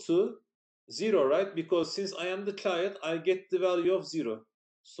equal to 0, right? Because since I am the child, I get the value of 0.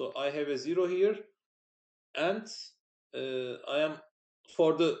 So I have a 0 here, and I am,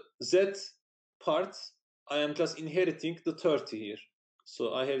 for the z part, I am just inheriting the 30 here.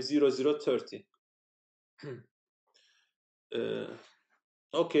 So I have 0, 0, 30.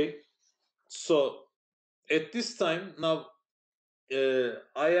 Okay, so at this time now, I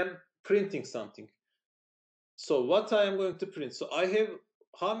am printing something. So what I am going to print? So I have,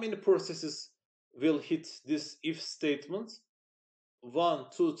 how many processes will hit this if statement? 1,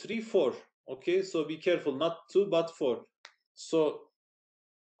 2, 3, 4. Okay, so be careful, not 2 but 4. So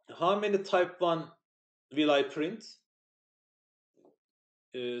how many type 1 will I print?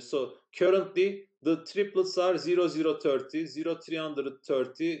 So currently the triplets are 0, 0, 30, 0,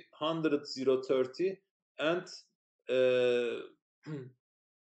 330, 100, 0, 30, and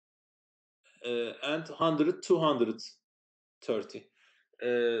and 100, 230.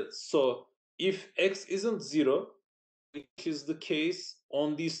 So if x isn't 0, which is the case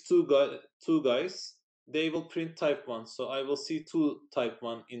on these two guys, they will print type 1. So I will see 2 type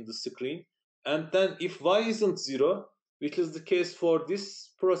 1 in the screen. And then if y isn't 0, which is the case for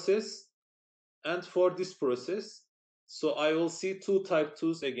this process and for this process, so I will see 2 type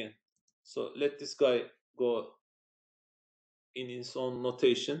 2s again. So let this guy go in his own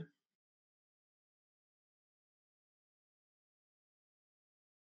notation.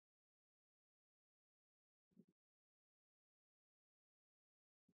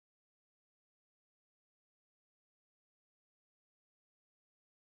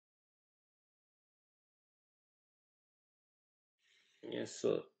 Yes,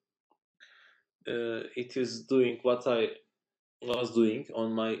 so it is doing what I was doing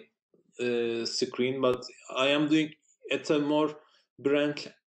on my screen, but I am doing at a more branch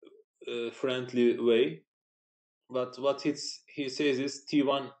friendly way. But what he says is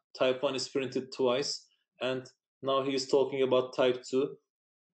T1 type 1 is printed twice, and now he is talking about type 2,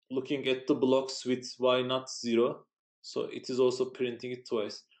 looking at the blocks with y not 0, so it is also printing it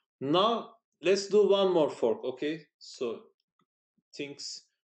twice. Now let's do one more fork, okay? So things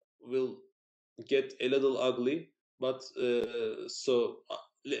will get a little ugly, but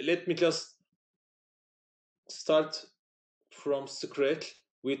let me just start from scratch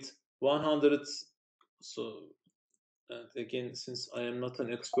with 100. So, and again, since I am not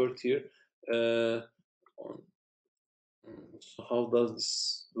an expert here, so how does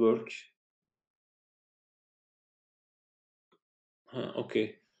this work?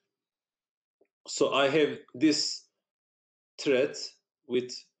 Okay, so I have this thread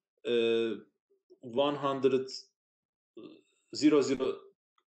with 100 00,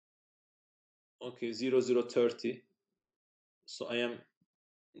 okay, 0030. So I am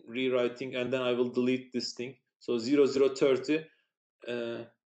rewriting, and then I will delete this thing. So 0030.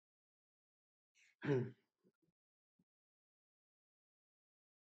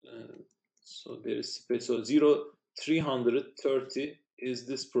 So there is space. So 0330 is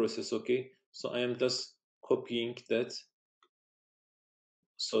this process. Okay, so I am just copying that.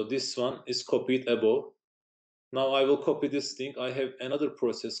 So this one is copied above. Now I will copy this thing. I have another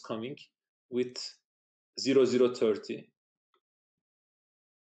process coming with 0030.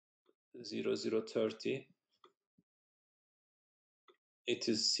 0030. It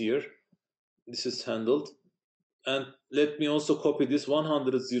is here. This is handled. And let me also copy this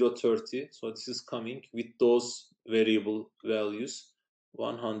 100 030. So this is coming with those variable values.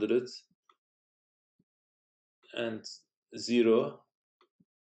 100 and 0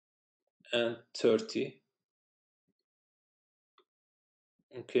 and 30.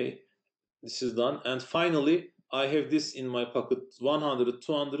 Okay, this is done. And finally, I have this in my pocket, 100,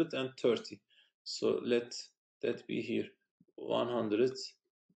 200, and 30. So let that be here. 100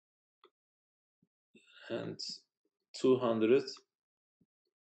 and 200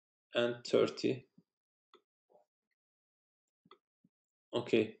 and 30.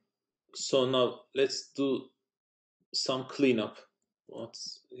 Okay, so now let's do some cleanup. What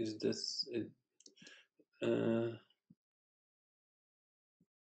is this?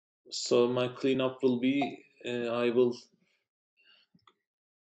 So my cleanup will be, I will,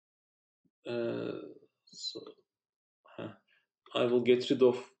 so, I will get rid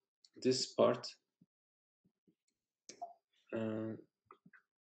of this part.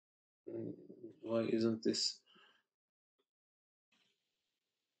 Why isn't this?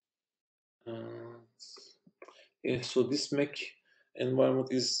 Yeah, so this Mac environment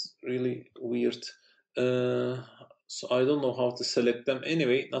is really weird. So I don't know how to select them.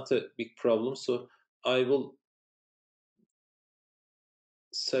 Anyway, not a big problem. So I will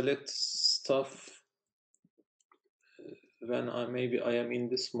select stuff when maybe I am in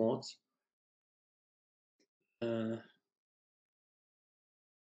this mode.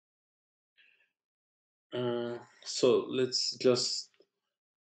 So let's just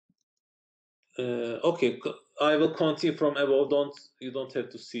okay. I will continue from above. You don't have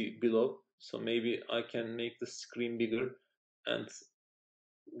to see below. So maybe I can make the screen bigger and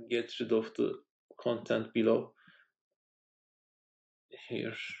get rid of the content below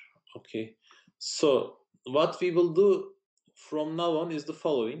here. Okay. So what we will do from now on is the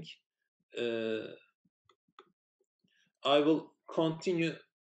following. I will continue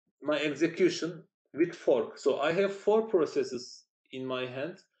my execution with fork. So I have 4 processes in my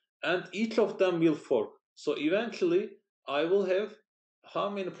hand, and each of them will fork. So eventually I will have how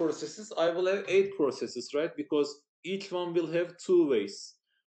many processes? I will have 8 processes, right? Because each one will have 2 ways.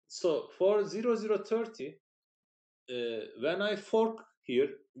 So for 0030, when I fork here,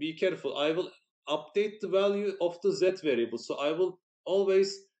 be careful. I will update the value of the z variable. So I will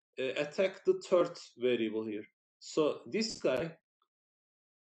always attack the third variable here. So this guy,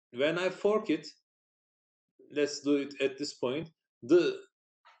 when I fork it, let's do it at this point.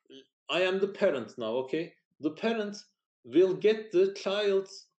 I am the parent now, okay? The parent will get the child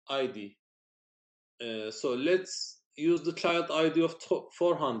ID. So let's use the child ID of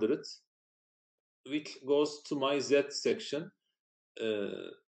 400, which goes to my Z section,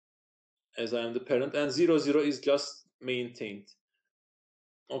 as I am the parent, and 00 is just maintained.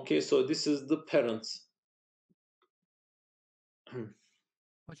 Okay, so this is the parent.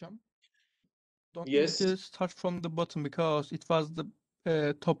 Hocam, don't you Yes. need to start from the bottom because it was the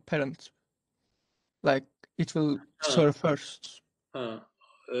top parent. Like it will serve first.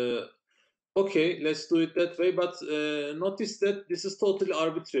 Okay, let's do it that way. But notice that this is totally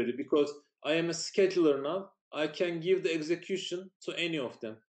arbitrary because I am a scheduler now. I can give the execution to any of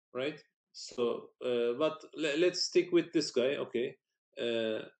them, right? So, but let's stick with this guy. Okay.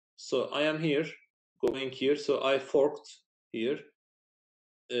 So I am here, going here. So I forked here,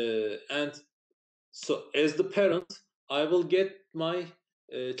 and so as the parent, I will get my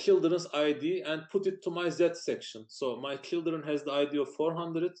children's ID and put it to my Z section. So my children has the ID of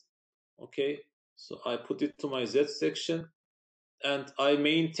 400. Okay, so I put it to my Z section, and I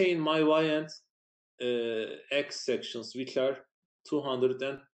maintain my Y and X sections, which are 200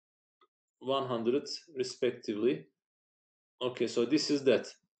 and 100 respectively. Okay, so this is that.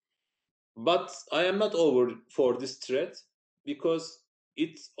 But I am not over for this thread because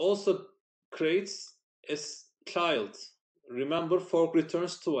it also creates a child. Remember, fork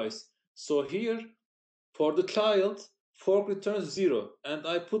returns twice. So here, for the child, fork returns 0, and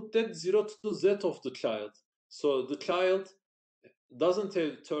I put that 0 to the Z of the child. So the child doesn't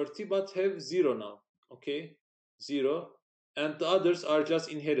have 30, but have 0 now. Okay, 0. And the others are just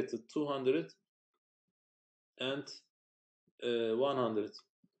inherited, 200 and 100.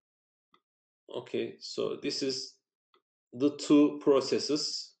 Okay, so this is the 2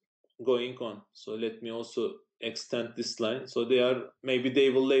 processes going on. So let me also extend this line. So maybe they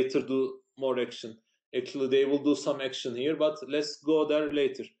will later do more action. Actually, they will do some action here, but let's go there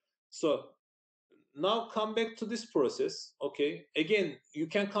later. So now come back to this process. Okay, again, you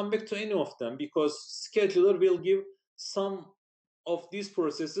can come back to any of them because scheduler will give some of these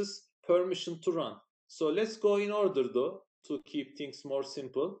processes permission to run. So let's go in order though to keep things more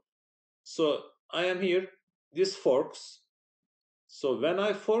simple. So I am here, this forks. So when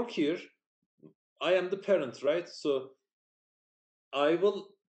I fork here, I am the parent, right? So I will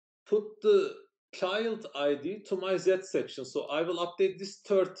put the child ID to my Z section. So I will update this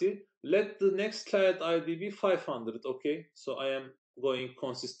 30. Let the next child ID be 500. Okay. So I am going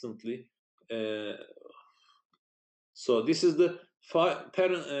consistently. So this is the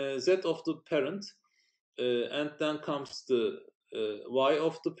parent, Z of the parent. And then comes the Y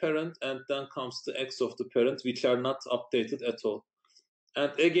of the parent. And then comes the X of the parent, which are not updated at all.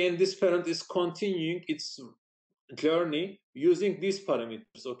 And again, this parent is continuing its journey using these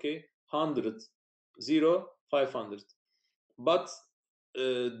parameters, okay? 100, 0, 500. But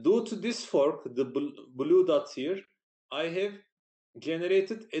due to this fork, the blue dot here, I have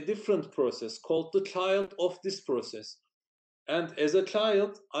generated a different process called the child of this process. And as a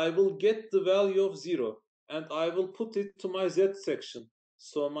child, I will get the value of 0 and I will put it to my Z section.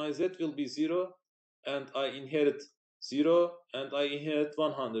 So my Z will be 0 and I inherit 0 and I inherit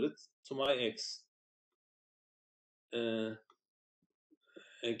 100 to my X.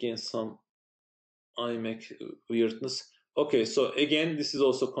 Again, some iMac weirdness. Okay, so again, this is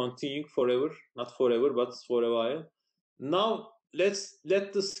also continuing forever, not forever, but for a while. Now let's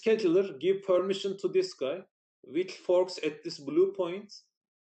let the scheduler give permission to this guy, which forks at this blue point,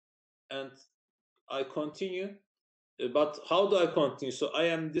 and I continue. But how do I continue? So I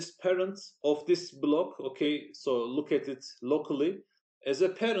am this parent of this block. Okay, so look at it locally. As a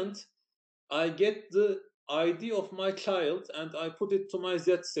parent, I get the ID of my child and I put it to my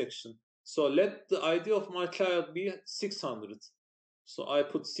Z section. So let the ID of my child be 600. So I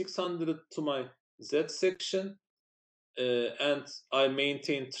put 600 to my Z section and I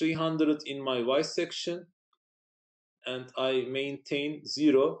maintain 300 in my Y section and I maintain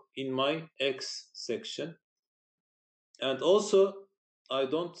 0 in my X section. And also, I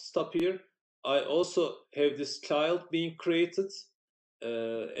don't stop here. I also have this child being created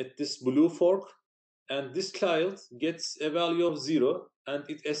at this blue fork. And this child gets a value of 0 and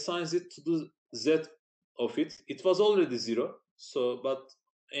it assigns it to the Z of it. It was already 0. So, but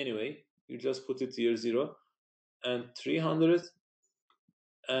anyway, you just put it here 0 and 300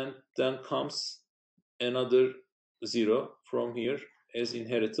 and then comes another 0 from here as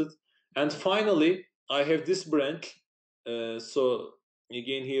inherited. And finally, I have this branch. So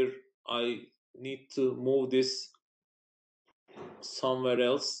again here, I need to move this somewhere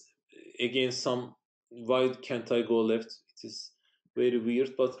else. Again, why can't I go left? It is very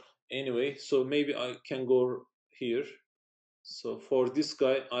weird, but anyway, so maybe I can go here. So for this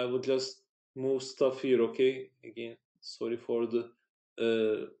guy, I will just move stuff here, okay? Again, sorry for the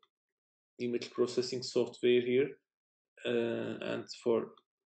image processing software here. And for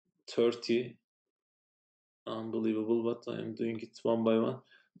 30, unbelievable, but I am doing it one by one.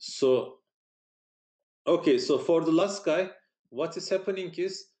 So, okay, so for the last guy, what is happening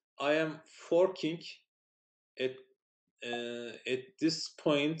is I am forking at this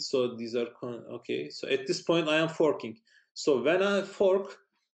point. So these are okay. So at this point, I am forking. So when I fork,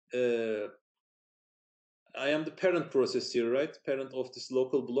 I am the parent process here, right? Parent of this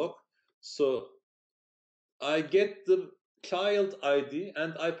local block. So I get the child ID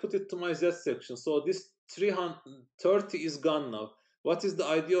and I put it to my Z section. So this 330 is gone now. What is the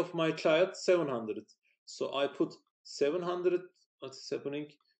ID of my child? 700. So I put 700. What is happening?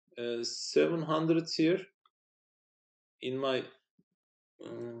 700 here in my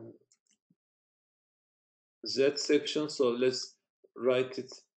Z section. So let's write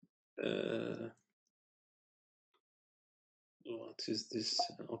it. What is this?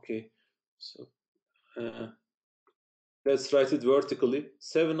 Okay. So let's write it vertically.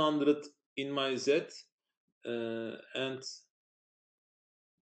 700 in my Z and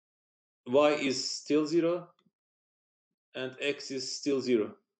Y is still 0 and X is still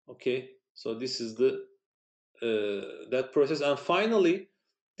 0. Okay. So this is the that process. And finally,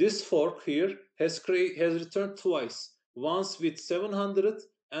 this fork here has returned twice, once with 700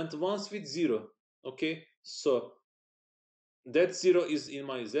 and once with 0. Okay, so that 0 is in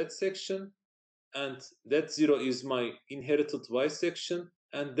my Z section and that 0 is my inherited Y section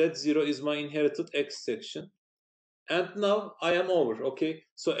and that 0 is my inherited X section. And now I am over. Okay,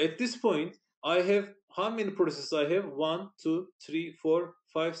 so at this point I have how many processes I have? 1, 2, 3, 4,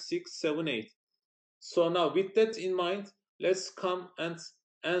 5, 6, 7, 8. So now with that in mind, let's come and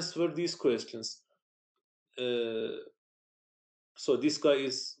answer these questions. so this guy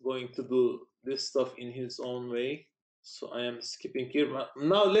is going to do this stuff in his own way. So I am skipping here.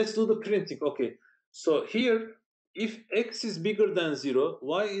 Now let's do the printing. Okay. So here, if x is bigger than 0,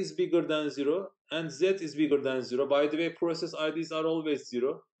 y is bigger than 0, and z is bigger than 0. By the way, process IDs are always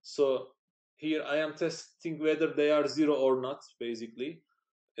 0. So here I am testing whether they are 0 or not, basically.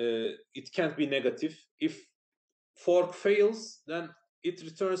 It can't be negative. If fork fails, then it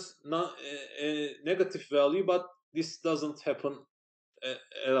returns a negative value, but this doesn't happen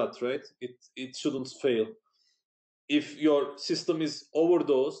a lot, right? It shouldn't fail. If your system is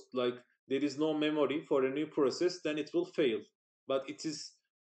overdosed, like there is no memory for a new process, then it will fail. But it is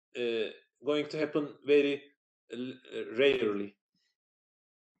going to happen very rarely.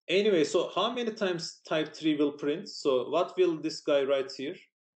 Anyway, so how many times type 3 will print? So what will this guy write here?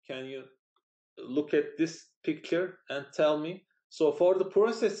 Can you look at this picture and tell me? So for the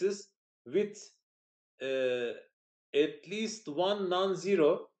processes with at least one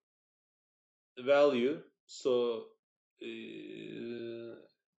non-zero value, so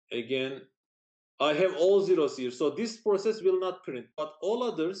again, I have all zeros here. So this process will not print, but all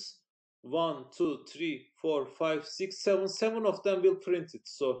others, 1, 2, 3, 4, 5, 6, 7, 7 of them will print it.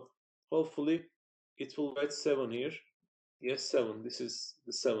 So hopefully it will write 7 here. Yes, 7. This is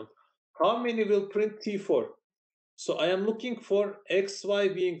the 7. How many will print T4? So I am looking for x, y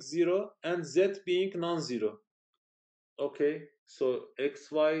being 0 and z being non-zero. Okay, so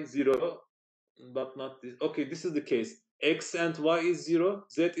x, y 0, but not this. Okay, this is the case. X and y is 0,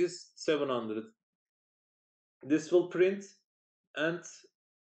 z is 700. This will print, and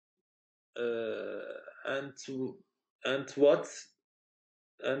what?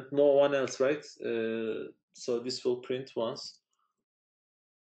 And no one else, right? So this will print once.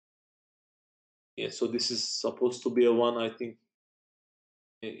 Yeah, so this is supposed to be a 1, I think.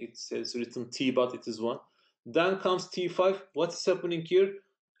 It says written T, but it is 1. Then comes T5. What's happening here?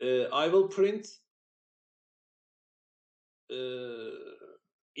 I will print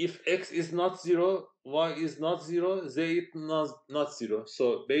if x is not 0, y is not 0, z is not 0.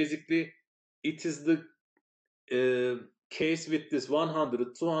 So basically, it is the case with this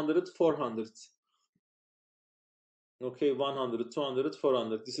 100, 200, 400. Okay, 100, 200,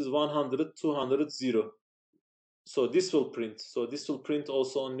 400. This is 100, 200, 0. So this will print. So this will print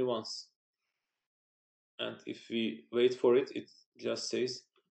also only once. And if we wait for it, it just says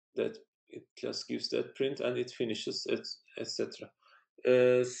that it just gives that print and it finishes, etc.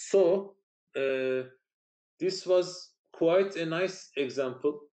 So this was quite a nice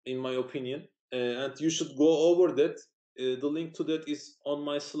example, in my opinion, and you should go over that. The link to that is on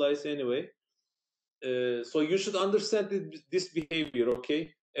my slides anyway. So you should understand this behavior,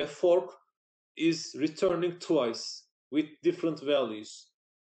 okay? A fork is returning twice with different values.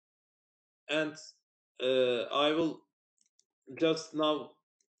 And I will just now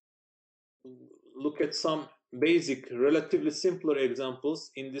look at some basic, relatively simpler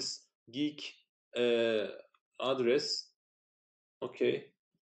examples in this geek address. Okay.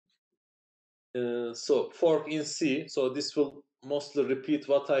 So fork in C. So this will mostly repeat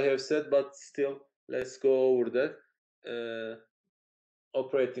what I have said, but still, let's go over that.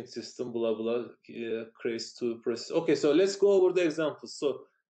 Operating system, blah, blah, creates two processes. Okay, so let's go over the examples. So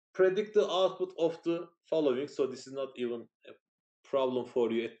predict the output of the following. So this is not even a problem for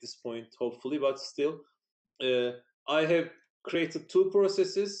you at this point, hopefully, but still, I have created two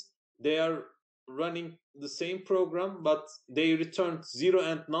processes. They are running the same program, but they return 0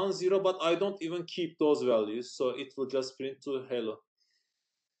 and non-zero, but I don't even keep those values. So it will just print to hello.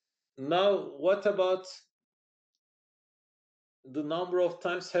 Now, what about the number of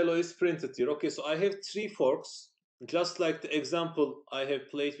times hello is printed here? Okay, so I have 3 forks, just like the example I have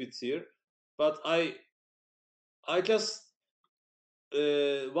played with here, but I just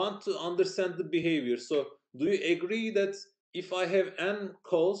want to understand the behavior. So do you agree that if I have n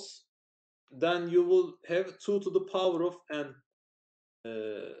calls, then you will have 2 to the power of n, 2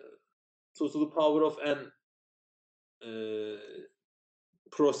 to the power of n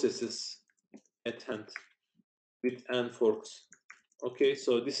processes at hand with n forks? Okay,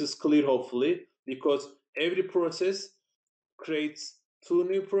 so this is clear, hopefully, because every process creates 2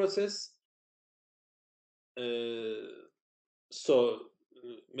 new process. So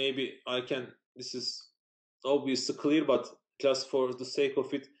maybe I can, this is obviously clear, but just for the sake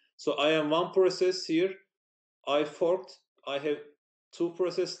of it. So I am one process here. I forked. I have 2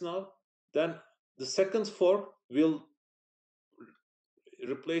 processes now. Then the second fork will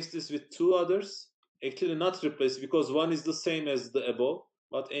replace this with 2 others. Actually, not replace, because one is the same as the above.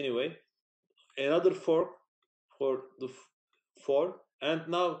 But anyway, another fork for the 4. And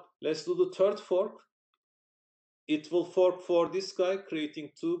now let's do the third fork. it will fork for this guy,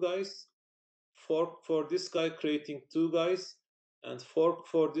 creating two guys, fork for this guy, creating two guys, and fork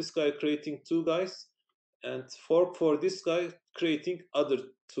for this guy, creating two guys, and fork for this guy, creating other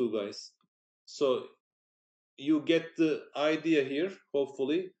two guys. So you get the idea here,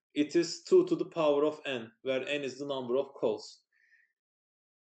 hopefully. It is 2 to the power of n, where n is the number of calls.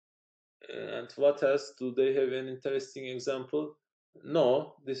 And what else? Do they have an interesting example?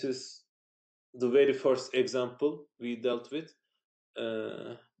 No, this is the very first example we dealt with.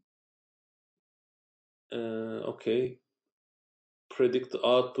 Okay. Predict the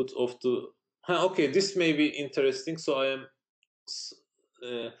output of the... okay, this may be interesting. So I am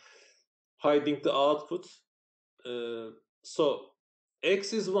hiding the output. So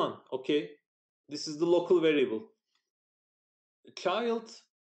x is 1, okay? This is the local variable. Child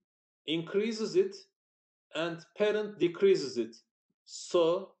increases it and parent decreases it.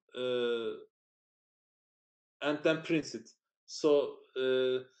 So, and then prints it. So,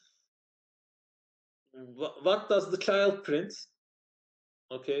 what does the child print?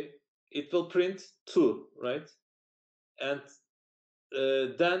 Okay, it will print 2, right? And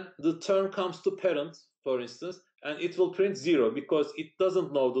then the term comes to parent, for instance, and it will print 0 because it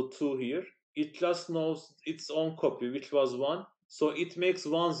doesn't know the 2 here. It just knows its own copy, which was 1. So it makes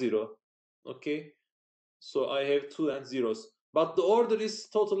 1, 0. Okay, so I have 2 and zeros. But the order is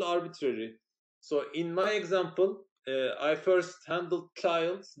totally arbitrary. So in my example, I first handled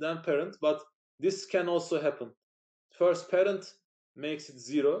child, then parent, but this can also happen. First parent makes it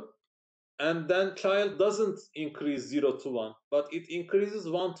 0, and then child doesn't increase 0 to 1, but it increases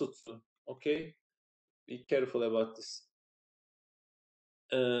 1 to 2. Okay, be careful about this.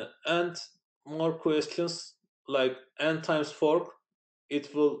 And more questions, like n times fork,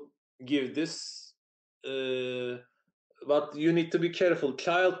 it will give this, but you need to be careful.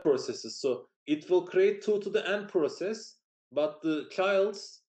 Child processes, so it will create 2 to the n process, but the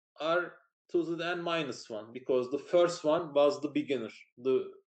childs are 2 to the n minus 1 because the first one was the beginner,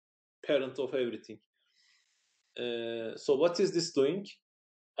 the parent of everything. So what is this doing?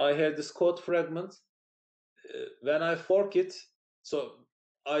 I have this code fragment. When I fork it, so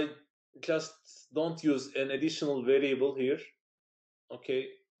I just don't use an additional variable here. Okay,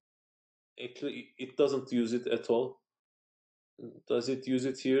 actually it doesn't use it at all. Does it use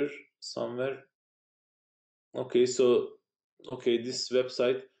it here somewhere? Okay, so this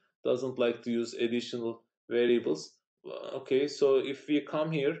website doesn't like to use additional variables. Okay, so if we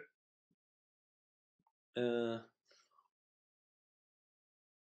come here, the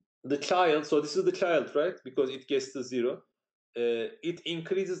child, so this is the child, right? Because it gets to 0. It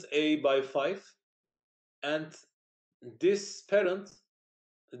increases a by 5, and this parent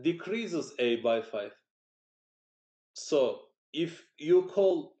decreases a by 5. So if you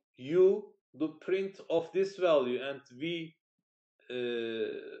call u the print of this value and v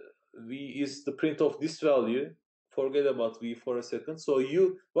is the print of this value, forget about v for a second. So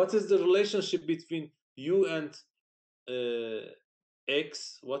what is the relationship between u and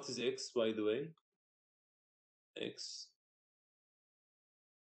x? What is x, by the way? X.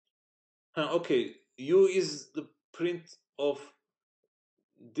 Okay, u is the print of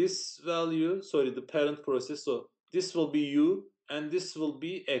this value, sorry, the parent process. So this will be u and this will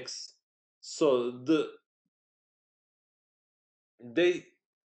be x. So they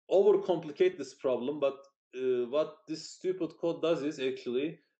overcomplicate this problem, but what this stupid code does is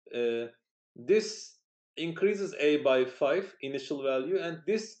actually this increases a by 5 initial value, and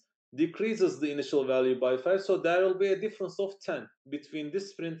this decreases the initial value by 5. So there will be a difference of 10 between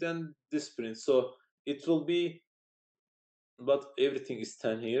this print and this print. So it will be, but everything is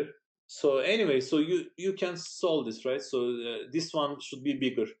 10 here. So anyway, so you can solve this, right? So this one should be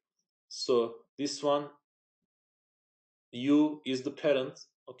bigger. So this one, u is the parent.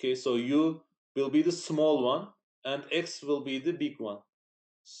 Okay, so u will be the small one and x will be the big one.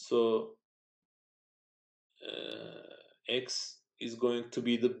 So x is going to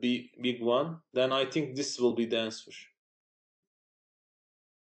be the big one. Then I think this will be the answer.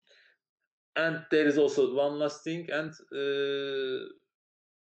 And there is also one last thing. And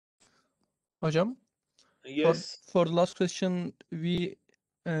Hocam, yes, for the last question,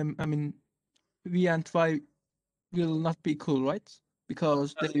 I mean, v and y will not be equal, right?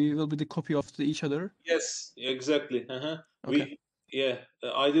 Because they will be the copy of each other. yes, exactly. Okay.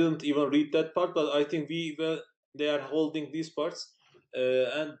 I didn't even read that part, but I think they are holding these parts,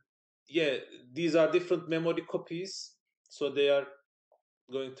 and yeah, these are different memory copies, so they are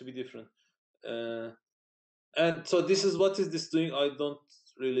going to be different. And so this is what is this doing? I don't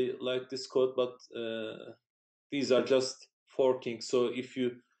really like this code, but these are just forking. So if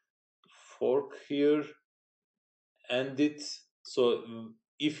you fork here, end it. So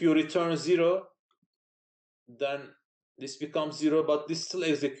if you return 0, then this becomes 0, but this still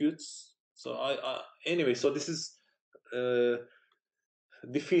executes. So anyway, so this is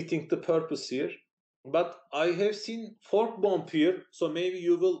defeating the purpose here. But I have seen fork bomb here, so maybe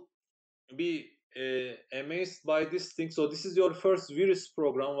you will be amazed by this thing. So this is your first virus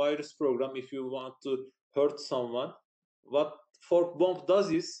program if you want to hurt someone. What fork bomb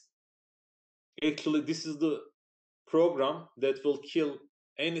does is, actually this is the program that will kill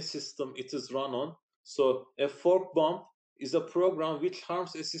any system it is run on. So a fork bomb is a program which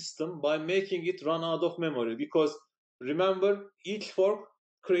harms a system by making it run out of memory, because remember, each fork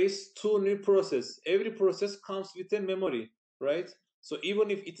creates 2 new processes. Every process comes with a memory, right? So even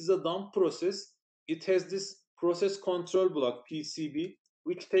if it is a dump process, it has this process control block, PCB,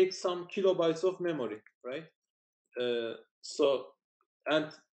 which takes some kilobytes of memory, right?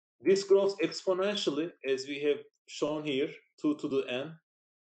 And this grows exponentially, as we have shown here, 2 to the n,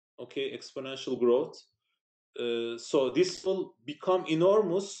 okay, exponential growth. So this will become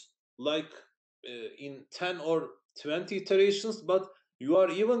enormous, like in 10 or 20 iterations, but you are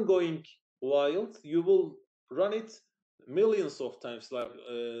even going wild. You will run it millions of times, like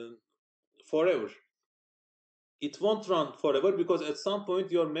forever. It won't run forever, because at some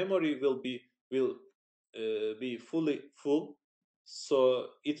point your memory will be fully full, so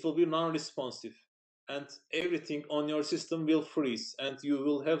it will be non-responsive, and everything on your system will freeze, and you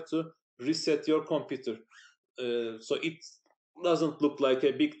will have to reset your computer. So it doesn't look like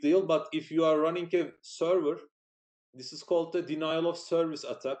a big deal, but if you are running a server, this is called the denial of service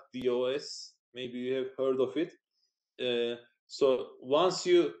attack, DOS. Maybe you have heard of it. So once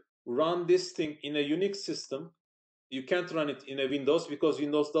you run this thing in a Unix system, you can't run it in a Windows, because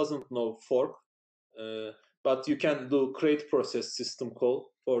Windows doesn't know fork. But you can do create process system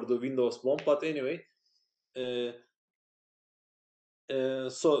call for the Windows bomb. But anyway,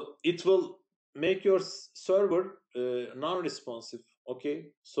 so it will make your server non-responsive.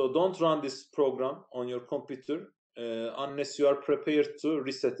 Okay, so don't run this program on your computer unless you are prepared to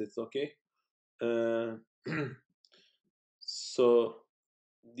reset it. Okay, so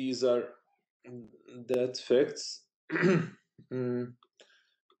these are that facts.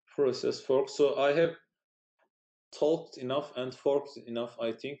 Process fork. So I have talked enough and forked enough,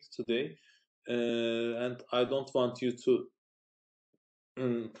 I think, today, and I don't want you to.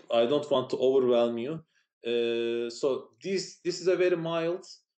 I don't want to overwhelm you. So this is a very mild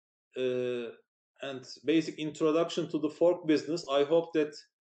and basic introduction to the fork business. I hope that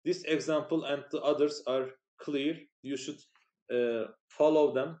this example and the others are clear. You should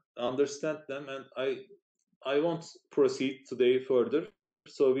follow them, understand them, and I won't proceed today further.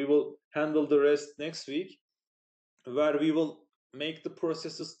 So we will handle the rest next week, where we will make the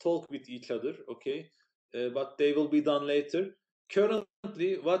processes talk with each other, okay? But they will be done later.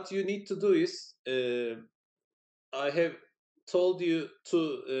 Currently, what you need to do is, I have told you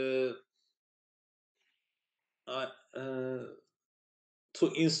to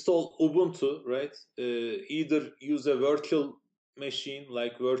install Ubuntu, right? Either use a virtual machine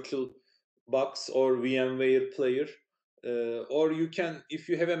like VirtualBox or VMware player, or you can, if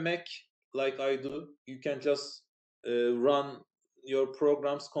you have a Mac like I do, you can just run your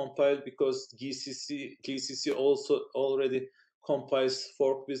programs compiled, because GCC also already compiles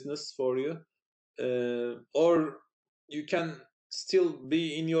fork business for you, or you can still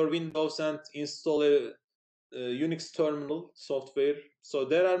be in your Windows and install a Unix terminal software. So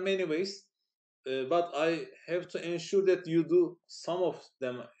there are many ways, but I have to ensure that you do some of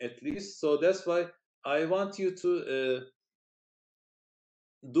them at least. So that's why I want you to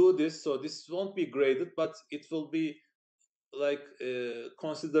do this. So this won't be graded, but it will be like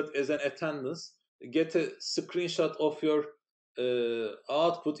considered as an attendance. Get a screenshot of your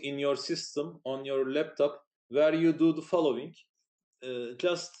output in your system on your laptop, where you do the following.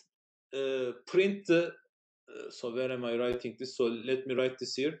 Just print the so where am I writing this? So let me write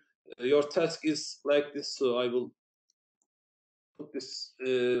this here. Your task is like this, so I will put this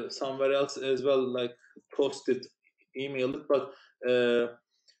somewhere else as well, like post it, email it. But the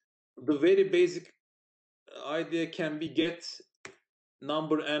very basic idea can be get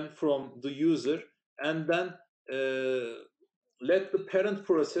number n from the user, and then let the parent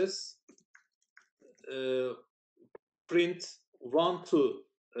process print 1 to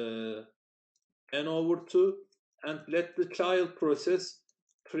n over 2, and let the child process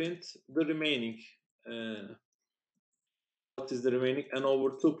print the remaining. What is the remaining? N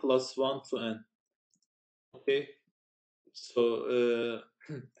over 2 plus 1 to n. Okay, so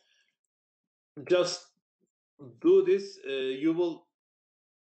just do this. You will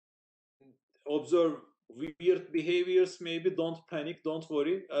observe weird behaviors, maybe don't panic, don't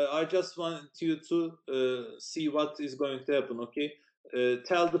worry. I just want you to see what is going to happen. Okay,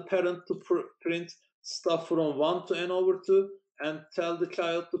 tell the parent to print stuff from 1 to n over 2, and tell the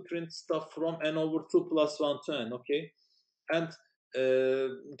child to print stuff from n over 2 plus 1 to n. Okay, and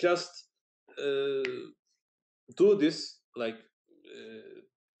just do this, like,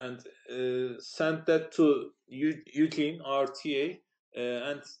 and send that to Eugene, our TA,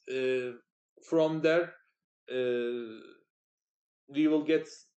 and from there we will get.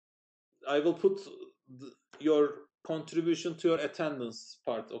 I will put your contribution to your attendance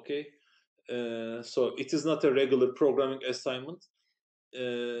part. Okay, so it is not a regular programming assignment.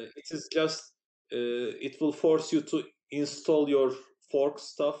 It is just it will force you to install your fork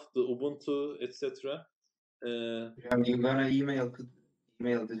stuff, the Ubuntu, etc. You're gonna email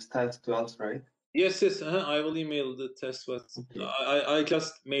this task to us, right? Yes, I will email the test. But Okay. I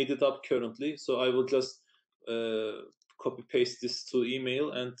just made it up currently, so I will just copy paste this to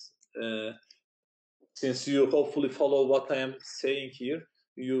email, and since you hopefully follow what I am saying here,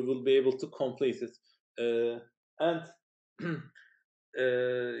 you will be able to complete it. And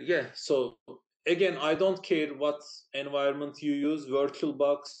yeah, so again, I don't care what environment you use,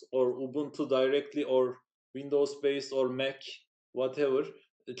 VirtualBox or Ubuntu directly, or Windows based or Mac, whatever.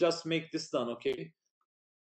 Just make this done, okay?